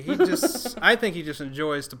story. I think he just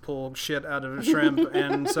enjoys to pull shit out of a shrimp,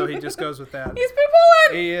 and so he just goes with that. He's poop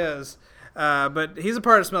holing. He is. But he's a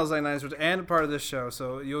part of Smells Like Nice and a part of this show,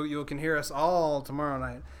 so you can hear us all tomorrow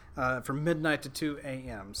night from midnight to 2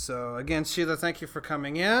 a.m. So again, Sheila, thank you for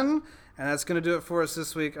coming in, and that's going to do it for us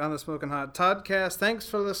this week on the Smokin Hot Toddcast. Thanks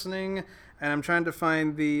for listening, and I'm trying to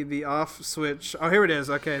find the off switch. Oh, here it is.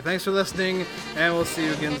 Okay, thanks for listening, and we'll see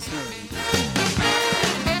you again soon.